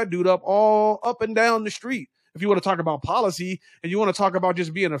smack that dude up all up and down the street. If you want to talk about policy and you want to talk about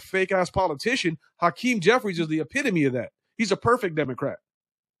just being a fake-ass politician, Hakeem Jeffries is the epitome of that. He's a perfect Democrat,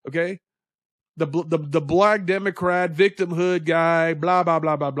 okay? The black Democrat, victimhood guy, blah, blah,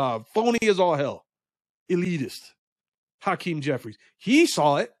 blah, blah, blah. Phony as all hell. Elitist. Hakeem Jeffries. He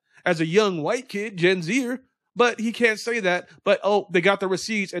saw it as a young white kid, Gen Zer, but he can't say that. But, oh, they got the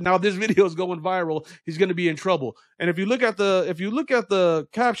receipts, and now this video is going viral. He's going to be in trouble. And if you look at the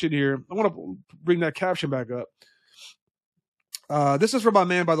caption here, I want to bring that caption back up. This is from my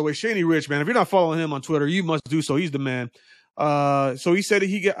man, by the way, Shaney Rich, man. If you're not following him on Twitter, you must do so. He's the man. So he said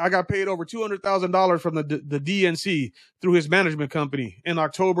I got paid over $200,000 from the DNC through his management company in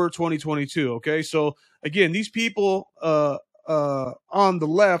October 2022. Okay, so again, these people on the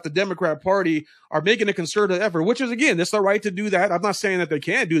left, the Democrat Party, are making a concerted effort, which is, again, it's the right to do that. I'm not saying that they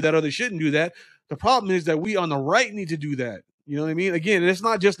can't do that or they shouldn't do that. The problem is that we on the right need to do that. You know what I mean? Again, it's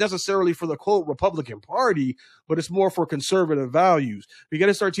not just necessarily for the quote Republican Party, but it's more for conservative values. We got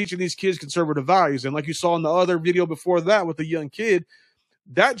to start teaching these kids conservative values. And like you saw in the other video before that with the young kid,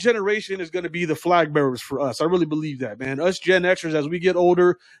 that generation is going to be the flag bearers for us. I really believe that, man. Us Gen Xers, as we get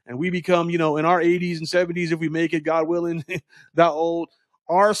older and we become, you know, in our 80s and 70s, if we make it, God willing, that old,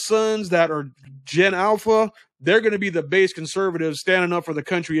 our sons that are Gen Alpha, they're going to be the base conservatives standing up for the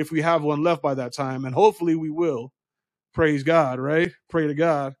country if we have one left by that time. And hopefully we will. Praise God, right? Pray to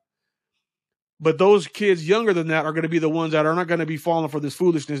God. But those kids younger than that are going to be the ones that are not going to be falling for this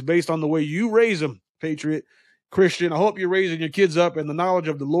foolishness based on the way you raise them, patriot, Christian. I hope you're raising your kids up in the knowledge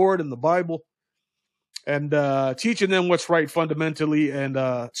of the Lord and the Bible and teaching them what's right fundamentally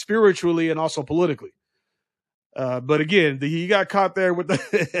and spiritually and also politically. But again, he got caught there with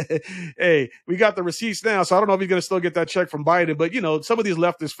the, hey, we got the receipts now. So I don't know if he's going to still get that check from Biden. But, some of these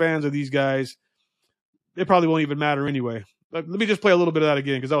leftist fans of these guys, it probably won't even matter anyway. Let me just play a little bit of that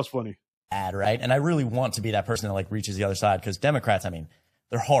again because that was funny. Right? And I really want to be that person that like reaches the other side because Democrats, I mean,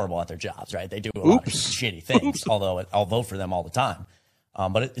 they're horrible at their jobs, right? They do a lot of shitty things, although I'll vote for them all the time.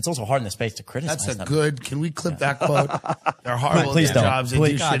 But it's also hard in the space to criticize them. That's good. Can we clip that quote? They're horrible please at their don't. jobs.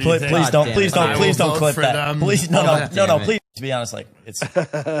 Please don't. Please don't clip that. Please, no. Please, to be honest, like it's.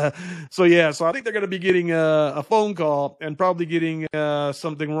 So I think they're going to be getting a phone call and probably getting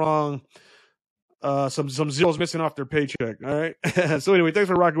something wrong. Some zeros missing off their paycheck. All right. So anyway, thanks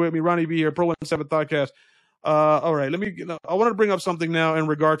for rocking with me, Ronnie B here, Pro 17 Podcast. All right, I want to bring up something now in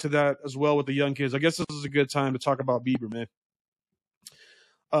regard to that as well with the young kids. I guess this is a good time to talk about Beiber, man.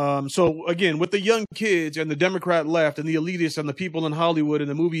 So again, with the young kids and the Democrat left and the elitists and the people in Hollywood and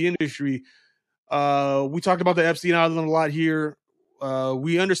the movie industry, we talked about the Epstein Island a lot here.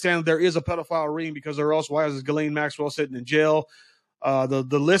 We understand that there is a pedophile ring because there else why is Ghislaine Maxwell sitting in jail?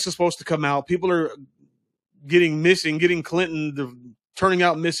 The list is supposed to come out. People are getting missing, getting Clinton turning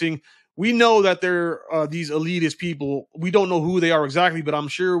out missing. We know that they're these elitist people. We don't know who they are exactly, but I'm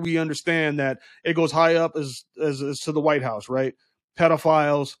sure we understand that it goes high up as to the White House, right?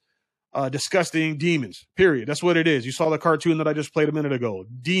 Pedophiles, disgusting demons, period. That's what it is. You saw the cartoon that I just played a minute ago.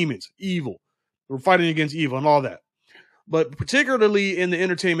 Demons, evil. We're fighting against evil and all that. But particularly in the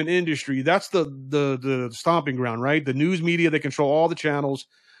entertainment industry, that's the stomping ground, right? The news media, they control all the channels.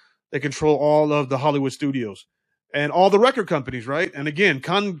 They control all of the Hollywood studios. And all the record companies, right? And again,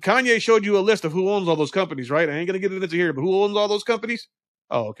 Kanye showed you a list of who owns all those companies, right? I ain't going to get into here, but who owns all those companies?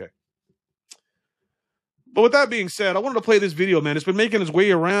 Oh, okay. But with that being said, I wanted to play this video, man. It's been making its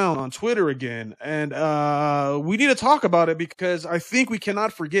way around on Twitter again. And we need to talk about it because I think we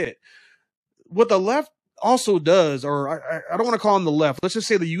cannot forget what the left also does, or I don't want to call them the left. Let's just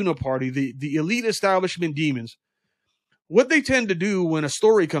say the uniparty, the elite establishment demons. What they tend to do when a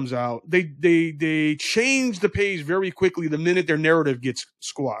story comes out, they change the page very quickly the minute their narrative gets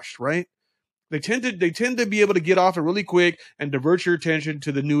squashed, right? They tend to be able to get off it really quick and divert your attention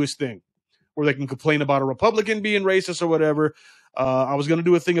to the newest thing, where they can complain about a Republican being racist or whatever. I was going to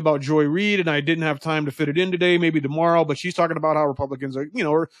do a thing about Joy Reid, and I didn't have time to fit it in today, maybe tomorrow, but she's talking about how Republicans are,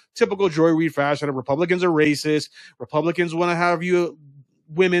 or typical Joy Reid fashion of Republicans are racist. Republicans want to have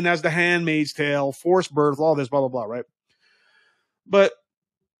women as the handmaid's tale, forced birth, all this, blah, blah, blah, right? But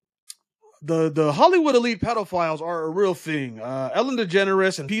the Hollywood elite pedophiles are a real thing. Ellen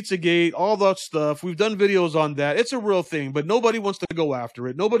DeGeneres and Pizzagate, all that stuff. We've done videos on that. It's a real thing, but nobody wants to go after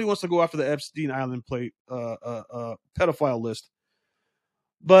it. Nobody wants to go after the Epstein Island pedophile list.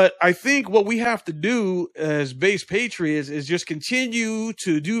 But I think what we have to do as base patriots is just continue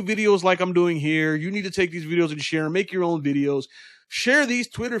to do videos like I'm doing here. You need to take these videos and share them. Make your own videos. Share these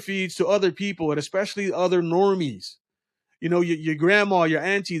Twitter feeds to other people, and especially other normies. Your grandma, your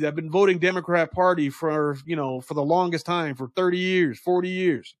auntie that have been voting Democrat Party for the longest time, for 30 years, 40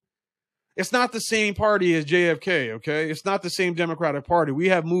 years. It's not the same party as JFK, okay? It's not the same Democratic Party. We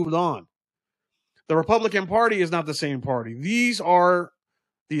have moved on. The Republican Party is not the same party. These are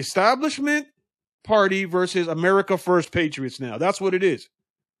the establishment party versus America First Patriots now. That's what it is,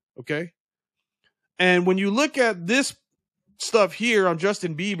 okay? And when you look at this stuff here on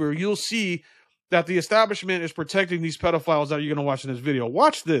Justin Bieber, you'll see that the establishment is protecting these pedophiles that you're going to watch in this video.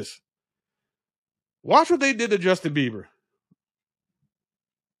 Watch this. Watch what they did to Justin Bieber.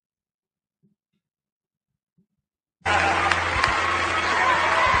 Wow.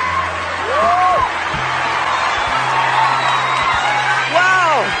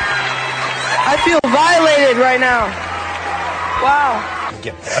 I feel violated right now. Wow.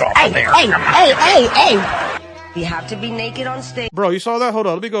 Get that off there. Hey. You have to be naked on stage. Bro, you saw that? Hold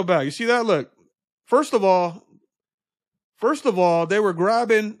on. Let me go back. You see that? Look. First of all, they were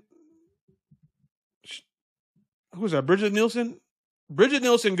grabbing, who was that? Bridget Nielsen? Bridget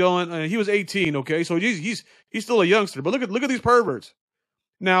Nielsen going, he was 18, okay? So he's still a youngster. But look at these perverts.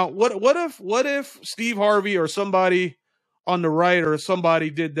 Now, what if Steve Harvey or somebody on the right or somebody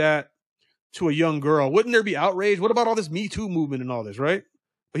did that to a young girl? Wouldn't there be outrage? What about all this Me Too movement and all this, right?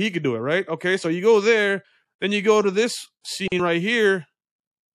 But he could do it, right? Okay, so you go there, then you go to this scene right here.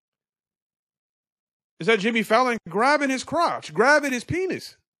 Is that Jimmy Fallon grabbing his crotch, grabbing his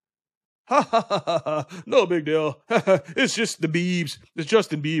penis? Ha ha ha ha! No big deal. It's just the Biebs. It's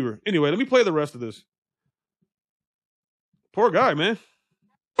Justin Bieber. Anyway, let me play the rest of this. Poor guy, man.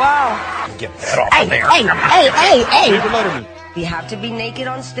 Wow. Get that off there. Hey. David Letterman. You have to be naked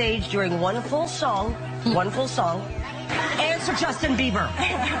on stage during one full song. Answer Justin Bieber.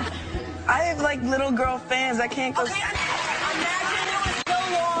 I have like little girl fans. I can't go. Look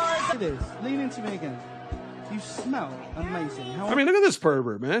at this. Lean into me again. You smell amazing. I mean, look at this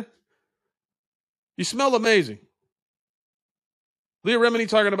pervert, man. You smell amazing. Leah Remini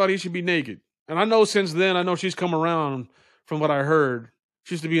talking about he should be naked. And I know since then, I know she's come around from what I heard.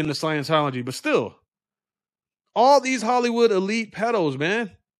 She used to be into Scientology, but still. All these Hollywood elite pedos,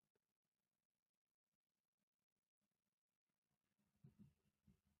 man.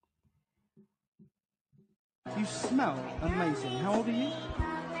 You smell amazing. How old are you?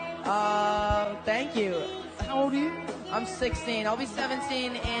 Thank you. How old are you? I'm 16. I'll be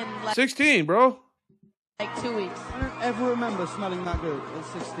 17 in like 16, bro. Like 2 weeks. I don't ever remember smelling that good at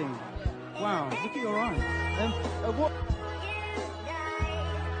 16. Wow, look at your eyes. What?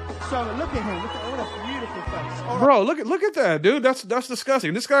 Charlotte, look at him. Look at what a beautiful face. All Bro, look at that, dude. That's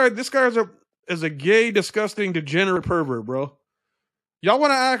disgusting. This guy is a gay, disgusting, degenerate pervert, bro. Y'all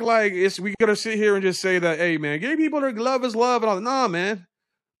want to act like we gotta sit here and just say that, hey man, gay people are love is love and all that. Nah, man.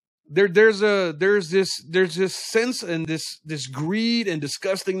 There's this sense and this greed and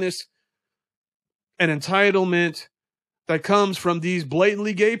disgustingness and entitlement that comes from these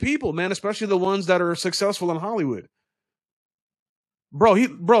blatantly gay people, man, especially the ones that are successful in Hollywood. Bro,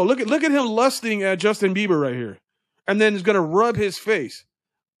 look at him lusting at Justin Bieber right here. And then he's gonna rub his face.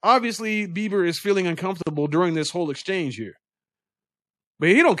 Obviously, Bieber is feeling uncomfortable during this whole exchange here. But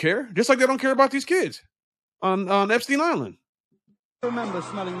he don't care, just like they don't care about these kids on Epstein Island. I remember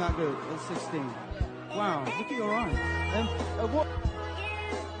smelling that good at 16. Wow, look at your eyes. What?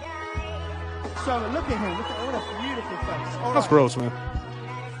 Charlotte, look at him. Look at what a beautiful face. All That's right. gross, man.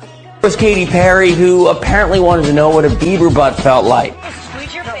 It was Katy Perry who apparently wanted to know what a Bieber butt felt like.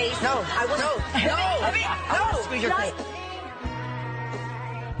 Squeeze your face. No, I will. No. Squeeze your face.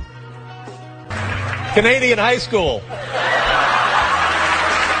 Canadian high school.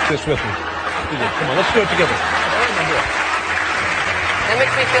 This with me. Come on, let's do it together. That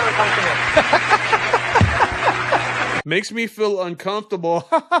makes me feel uncomfortable. Makes me feel uncomfortable.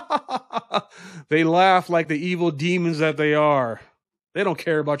 They laugh like the evil demons that they are. They don't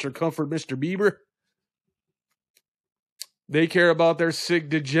care about your comfort, Mr. Bieber. They care about their sick,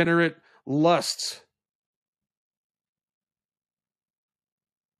 degenerate lusts.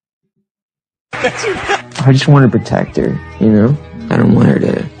 I just want to protect her, you know? I don't want her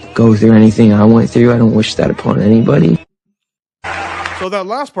to go through anything I went through. I don't wish that upon anybody. So that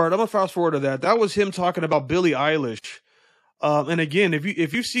last part, I'm gonna fast forward to that. That was him talking about Billie Eilish. And again,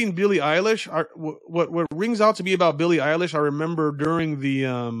 if you've seen Billie Eilish, what rings out to me about Billie Eilish, I remember during the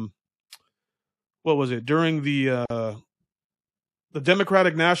during the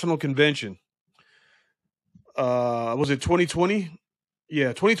Democratic National Convention. Was it 2020? Yeah,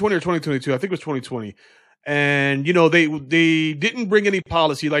 2020 or 2022. I think it was 2020. And you know, they didn't bring any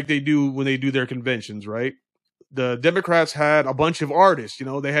policy like they do when they do their conventions, right? The Democrats had a bunch of artists, you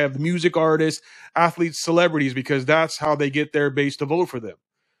know, they have music artists, athletes, celebrities, because that's how they get their base to vote for them.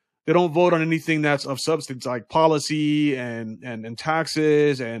 They don't vote on anything that's of substance like policy and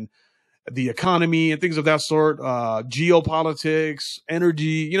taxes and the economy and things of that sort, geopolitics,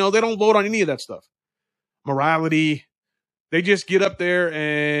 energy. You know, they don't vote on any of that stuff. Morality. They just get up there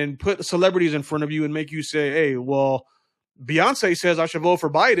and put celebrities in front of you and make you say, hey, well, Beyonce says I should vote for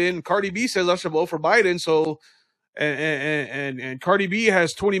Biden. Cardi B says I should vote for Biden. So, and Cardi B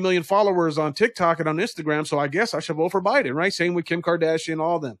has 20 million followers on TikTok and on Instagram. So I guess I should vote for Biden, right? Same with Kim Kardashian,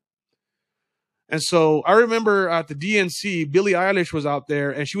 all of them. And so I remember at the DNC, Billie Eilish was out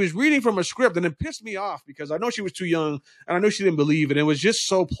there and she was reading from a script, and it pissed me off because I know she was too young and I know she didn't believe it. It was just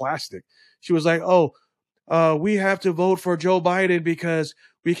so plastic. She was like, we have to vote for Joe Biden because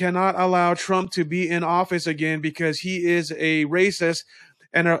we cannot allow Trump to be in office again because he is a racist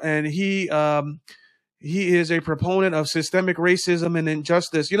and he is a proponent of systemic racism and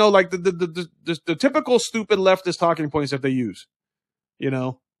injustice. You know, like the typical stupid leftist talking points that they use. You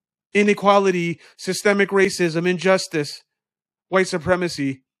know, inequality, systemic racism, injustice, white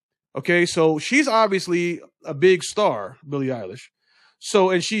supremacy. Okay, so she's obviously a big star, Billie Eilish. So,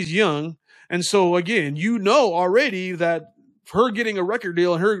 and she's young. And so, again, you know already that her getting a record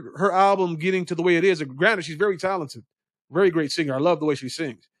deal and her album getting to the way it is, granted, she's very talented, very great singer. I love the way she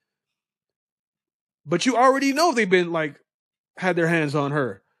sings. But you already know they've been had their hands on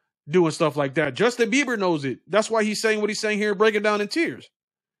her doing stuff like that. Justin Bieber knows it. That's why he's saying what he's saying here, breaking down in tears.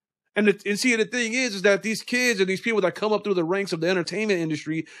 And see, the thing is that these kids and these people that come up through the ranks of the entertainment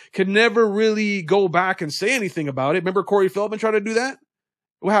industry can never really go back and say anything about it. Remember Corey Feldman tried to do that?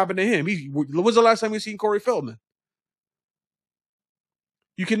 What happened to him? When was the last time you seen Corey Feldman?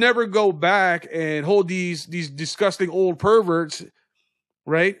 You can never go back and hold these disgusting old perverts,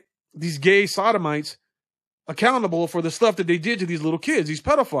 right, these gay sodomites accountable for the stuff that they did to these little kids, these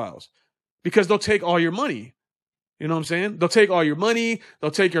pedophiles, because they'll take all your money. You know what I'm saying? They'll take all your money.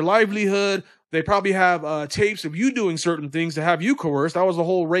 They'll take your livelihood. They probably have tapes of you doing certain things to have you coerced. That was the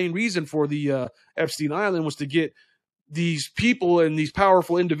whole main reason for the Epstein Island, was to get these people and these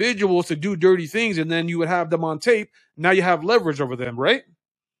powerful individuals to do dirty things, and then you would have them on tape. Now you have leverage over them, right?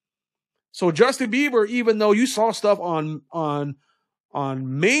 So Justin Bieber, even though you saw stuff on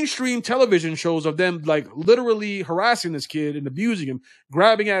mainstream television shows of them like literally harassing this kid and abusing him,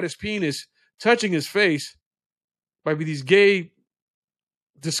 grabbing at his penis, touching his face by these gay,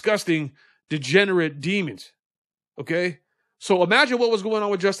 disgusting, degenerate demons. Okay? So imagine what was going on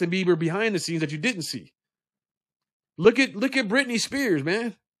with Justin Bieber behind the scenes that you didn't see. Look at Britney Spears,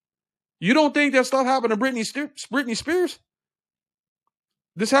 man. You don't think that stuff happened to Britney Spears?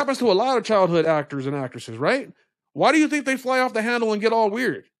 This happens to a lot of childhood actors and actresses, right? Why do you think they fly off the handle and get all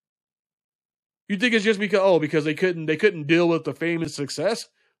weird? You think it's just because they couldn't deal with the fame and success?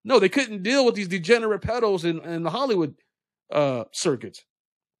 No, they couldn't deal with these degenerate pedos in the Hollywood circuits.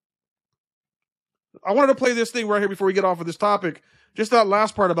 I wanted to play this thing right here before we get off of this topic. Just that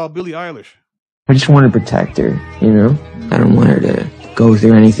last part about Billie Eilish. I just want to protect her, you know? I don't want her to go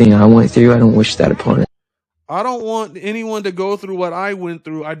through anything I went through. I don't wish that upon her. I don't want anyone to go through what I went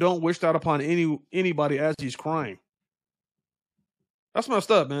through. I don't wish that upon anybody as he's crying. That's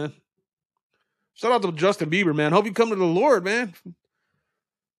messed up, man. Shout out to Justin Bieber, man. Hope you come to the Lord, man.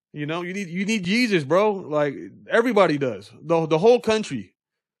 You know, you need Jesus, bro. Like everybody does. The whole country.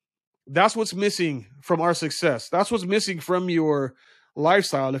 That's what's missing from our success. That's what's missing from your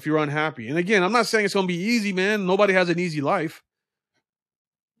lifestyle if you're unhappy. And again, I'm not saying it's going to be easy, man. Nobody has an easy life.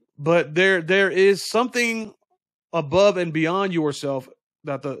 But there is something above and beyond yourself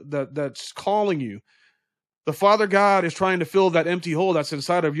that's calling you. The Father God is trying to fill that empty hole that's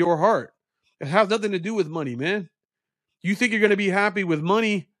inside of your heart. It has nothing to do with money, man. You think you're going to be happy with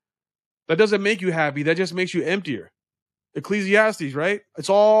money? That doesn't make you happy. That just makes you emptier. Ecclesiastes, right? It's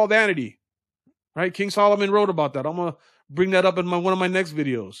all vanity, right? King Solomon wrote about that. I'm going to bring that up in one of my next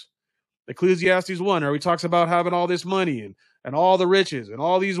videos. Ecclesiastes 1, where he talks about having all this money and all the riches and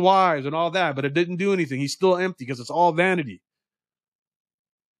all these wives and all that, but it didn't do anything. He's still empty because it's all vanity.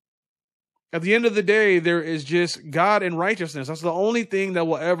 At the end of the day, there is just God and righteousness. That's the only thing that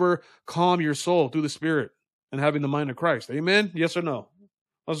will ever calm your soul through the Spirit and having the mind of Christ. Amen? Yes or no?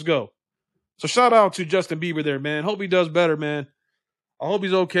 Let's go. So shout out to Justin Bieber there, man. Hope he does better, man. I hope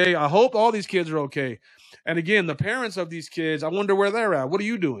he's okay. I hope all these kids are okay. And again, the parents of these kids, I wonder where they're at. What are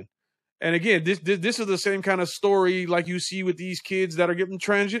you doing? And again, this is the same kind of story like you see with these kids that are getting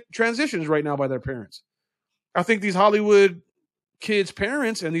transitions right now by their parents. I think these Hollywood kids'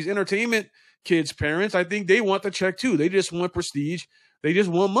 parents and these entertainment kids' parents, I think they want the check too. They just want prestige. They just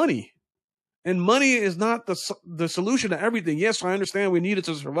want money. And money is not the solution to everything. Yes, I understand we need it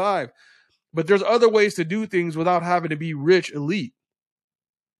to survive. But there's other ways to do things without having to be rich elite.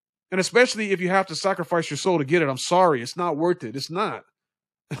 And especially if you have to sacrifice your soul to get it, I'm sorry. It's not worth it. It's not.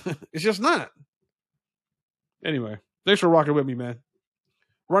 It's just not. Anyway, thanks for rocking with me, man.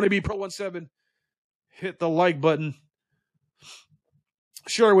 Ronnie B Pro 17. Hit the like button.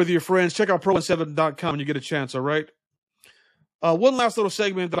 Share it with your friends. Check out pro17.com when you get a chance, all right? One last little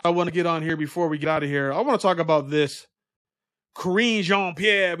segment that I want to get on here before we get out of here. I want to talk about this. Karine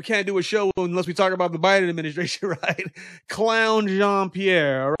Jean-Pierre. We can't do a show unless we talk about the Biden administration, right? Clown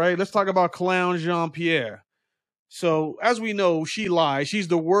Jean-Pierre, all right? Let's talk about Clown Jean-Pierre. So, as we know, she lies. She's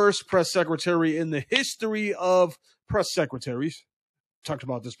the worst press secretary in the history of press secretaries. Talked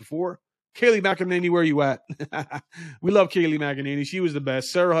about this before. Kayleigh McEnany, where you at? We love Kayleigh McEnany. She was the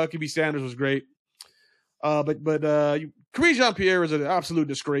best. Sarah Huckabee Sanders was great. But Karine Jean-Pierre is an absolute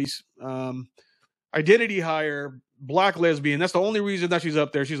disgrace. Identity hire, black lesbian. That's the only reason that she's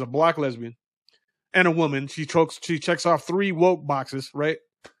up there. She's a black lesbian and a woman. She checks off 3 woke boxes, right?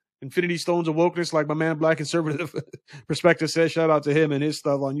 Infinity Stones of Wokeness, like my man Black Conservative Perspective says. Shout out to him and his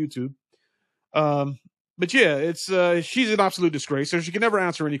stuff on YouTube. But yeah, it's she's an absolute disgrace, so she can never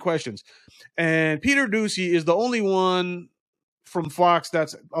answer any questions. And Peter Doocy is the only one from Fox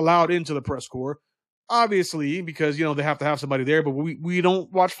that's allowed into the press corps. Obviously, because, you know, they have to have somebody there, but we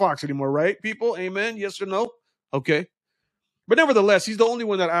don't watch Fox anymore, right, people? Amen? Yes or no? Okay. But nevertheless, he's the only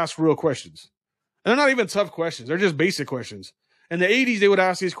one that asks real questions. And they're not even tough questions. They're just basic questions. In the 80s, they would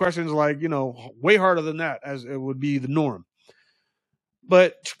ask these questions like, you know, way harder than that, as it would be the norm.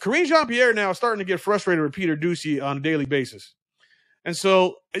 But Karine Jean-Pierre now is starting to get frustrated with Peter Doocy on a daily basis. And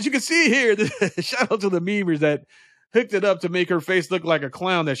so, as you can see here, shout out to the memers that hooked it up to make her face look like a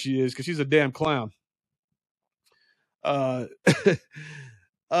clown that she is, because she's a damn clown.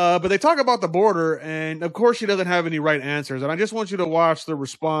 But they talk about the border, and of course she doesn't have any right answers. And I just want you to watch the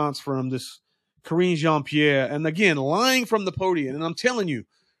response from this Karine Jean-Pierre. And again, lying from the podium. And I'm telling you,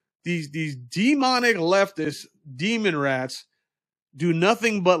 these demonic leftist demon rats do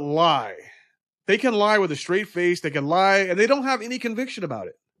nothing but lie. They can lie with a straight face. They can lie, and they don't have any conviction about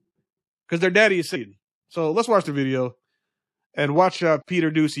it because their daddy is Satan. So let's watch the video and watch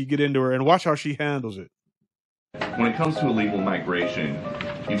Peter Ducey get into her and watch how she handles it. When it comes to illegal migration,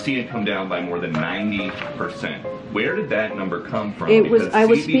 you've seen it come down by more than 90%. Where did that number come from? Because I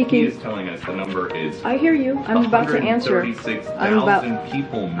was CBP speaking. is telling us the number is. I hear you. I'm about to answer. 136,000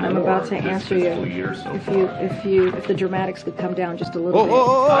 people more. I'm about to this answer you. fiscal year so If far. if the dramatics could come down just a little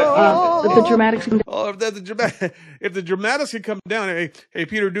bit. If the dramatics can. If the dramatics can come down, hey,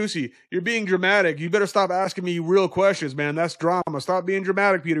 Peter Ducey, you're being dramatic. You better stop asking me real questions, man. That's drama. Stop being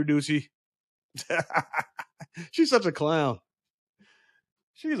dramatic, Peter Ducey. She's such a clown.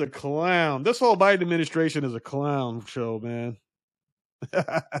 She's a clown. This whole Biden administration is a clown show, man.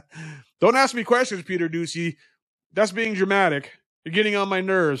 Don't ask me questions, Peter Ducey. That's being dramatic. You're getting on my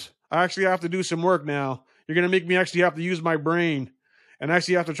nerves. I actually have to do some work now. You're going to make me actually have to use my brain and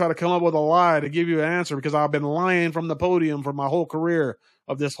actually have to try to come up with a lie to give you an answer because I've been lying from the podium for my whole career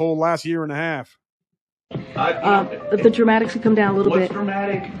of this whole last year and a half. If the dramatics could come down a little bit. What's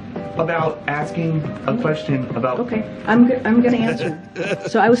dramatic about asking a question about? Okay, I'm going to answer.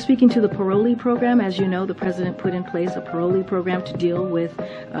 So I was speaking to the parolee program. As you know, the president put in place a parolee program to deal with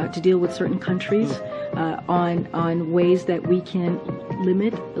certain countries on ways that we can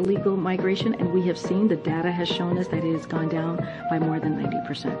limit illegal migration, and we have seen the data has shown us that it has gone down by more than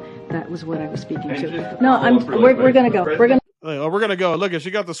 90%. That was what I was speaking to. No, we're going to go. We're going to go. Look,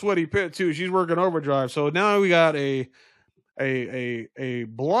 she got the sweaty pit too. She's working overdrive. So now we got a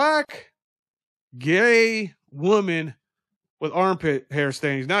black gay woman with armpit hair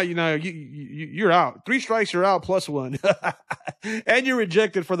stains. Now you're out. 3 strikes, you're out plus 1, and you're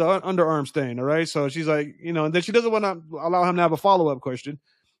rejected for the underarm stain. All right. So she's like, and then she doesn't want to allow him to have a follow-up question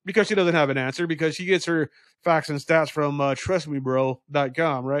because she doesn't have an answer because she gets her facts and stats from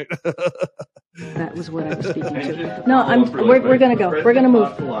trustmebro.com. Right. That was what I was speaking to. No, we're going to go. We're going to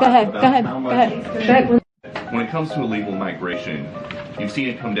move. Go ahead. When it comes to illegal migration, you've seen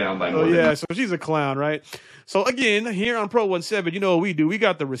it come down by more. Oh yeah, so she's a clown, right? So again, here on Pro 17, you know what we do? We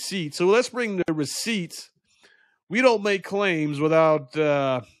got the receipts. So let's bring the receipts. We don't make claims without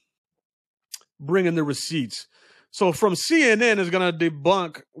bringing the receipts. So from CNN is going to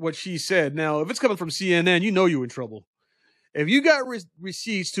debunk what she said. Now, if it's coming from CNN, you know you're in trouble. If you got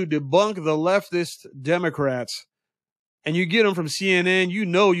receipts to debunk the leftist Democrats and you get them from CNN, you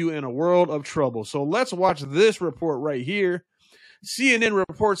know you're in a world of trouble. So let's watch this report right here. CNN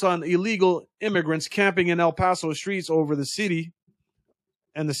reports on illegal immigrants camping in El Paso streets over the city,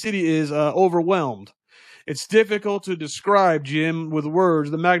 and the city is overwhelmed. It's difficult to describe, Jim, with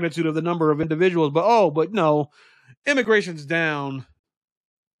words, the magnitude of the number of individuals, but no, immigration's down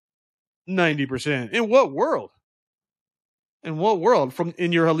 90%. In what world? In what world?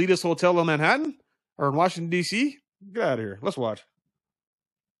 In your elitist hotel in Manhattan or in Washington, D.C.? Get out of here. Let's watch.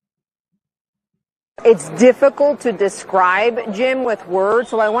 It's difficult to describe, Jim, with words,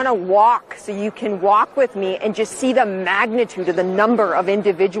 so I want to walk so you can walk with me and just see the magnitude of the number of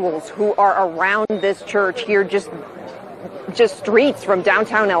individuals who are around this church here, just streets from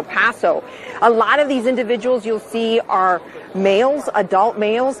downtown El Paso. A lot of these individuals you'll see are males, adult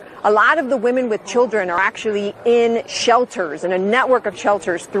males. A lot of the women with children are actually in shelters, in a network of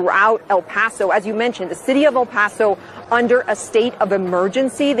shelters throughout El Paso. As you mentioned, the city of El Paso under a state of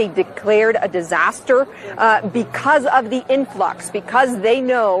emergency. They declared a disaster because of the influx, because they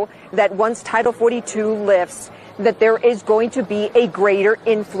know that once Title 42 lifts, that there is going to be a greater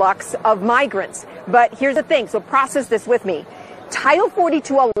influx of migrants. But here's the thing, so process this with me. Title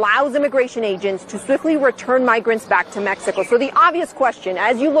 42 allows immigration agents to swiftly return migrants back to Mexico. So the obvious question,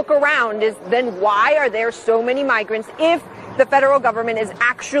 as you look around, is then why are there so many migrants if the federal government is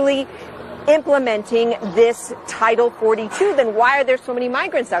actually implementing this Title 42? Then why are there so many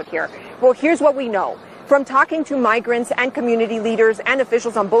migrants out here? Well, here's what we know. From talking to migrants and community leaders and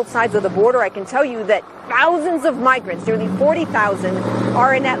officials on both sides of the border, I can tell you that thousands of migrants, nearly 40,000,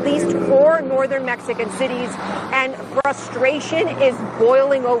 are in at least 4 northern Mexican cities, and frustration is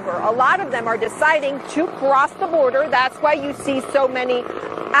boiling over. A lot of them are deciding to cross the border. That's why you see so many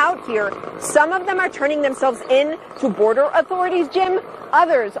out here. Some of them are turning themselves in to border authorities, Jim.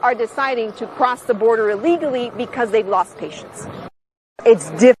 Others are deciding to cross the border illegally because they've lost patience. It's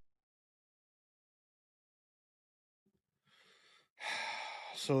difficult.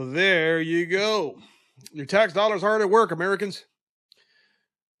 So there you go. Your tax dollars hard at work, Americans.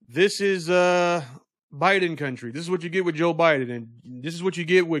 This is Biden country. This is what you get with Joe Biden. And this is what you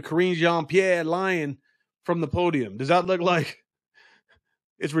get with Karine Jean-Pierre lying from the podium. Does that look like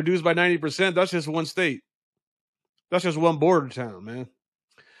it's reduced by 90%? That's just one state. That's just one border town, man.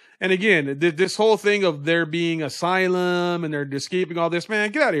 And again, this whole thing of there being asylum and they're escaping all this,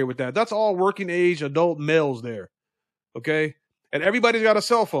 man, get out of here with that. That's all working age adult males there. Okay? And everybody's got a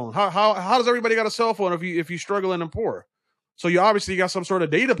cell phone. How does everybody got a cell phone if you're struggling and poor? So you obviously got some sort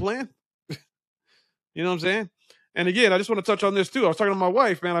of data plan. You know what I'm saying? And again, I just want to touch on this too. I was talking to my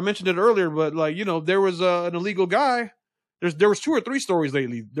wife, man. I mentioned it earlier, but like, you know, there was an illegal guy. There was 2 or 3 stories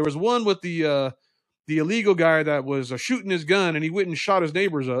lately. There was one with the illegal guy that was shooting his gun and he went and shot his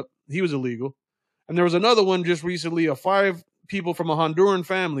neighbors up. He was illegal. And there was another one just recently of 5 people from a Honduran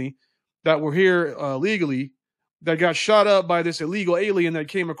family that were here legally that got shot up by this illegal alien that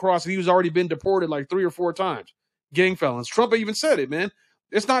came across, and he was already been deported like 3 or 4 times. Gang felons. Trump even said it, man.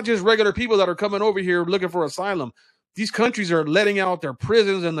 It's not just regular people that are coming over here looking for asylum. These countries are letting out their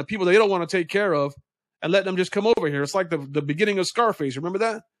prisons and the people they don't want to take care of and let them just come over here. It's like the beginning of Scarface. Remember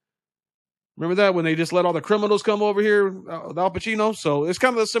that? Remember that when they just let all the criminals come over here, Al Pacino? So it's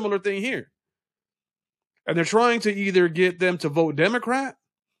kind of a similar thing here. And they're trying to either get them to vote Democrat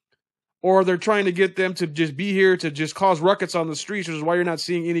or they're trying to get them to just be here to just cause ruckus on the streets, which is why you're not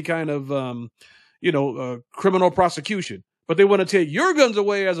seeing any kind of, criminal prosecution. But they want to take your guns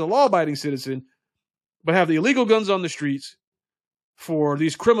away as a law-abiding citizen, but have the illegal guns on the streets for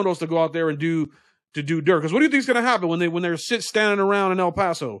these criminals to go out there and do dirt. Because what do you think is going to happen when they're standing around in El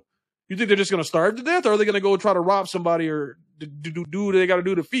Paso? You think they're just going to starve to death, or are they going to go try to rob somebody or do what they got to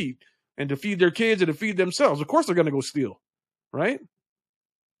do to feed their kids and to feed themselves? Of course they're going to go steal, right?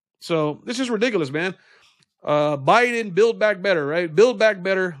 So this is ridiculous, man. Biden, build back better, right? Build back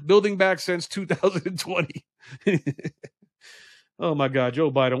better, building back since 2020. Oh my God,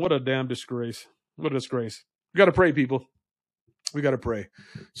 Joe Biden, what a damn disgrace. What a disgrace. We got to pray, people. We got to pray.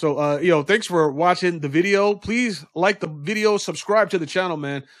 So, thanks for watching the video. Please like the video, subscribe to the channel,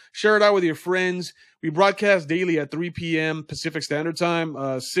 man. Share it out with your friends. We broadcast daily at 3 p.m. Pacific Standard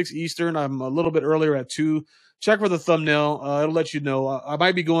Time, 6 Eastern. I'm a little bit earlier at 2. Check for the thumbnail. It'll let you know. I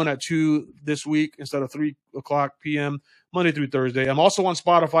might be going at 2 this week instead of 3 o'clock p.m., Monday through Thursday. I'm also on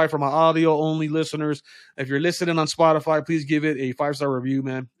Spotify for my audio-only listeners. If you're listening on Spotify, please give it a 5-star review,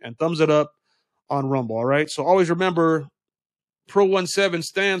 man, and thumbs it up on Rumble, all right? So always remember, Pro 17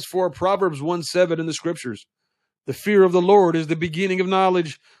 stands for Proverbs 1:7 in the scriptures. The fear of the Lord is the beginning of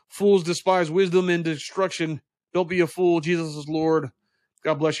knowledge. Fools despise wisdom and destruction. Don't be a fool. Jesus is Lord.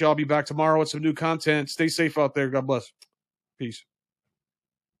 God bless you. I'll be back tomorrow with some new content. Stay safe out there. God bless. Peace.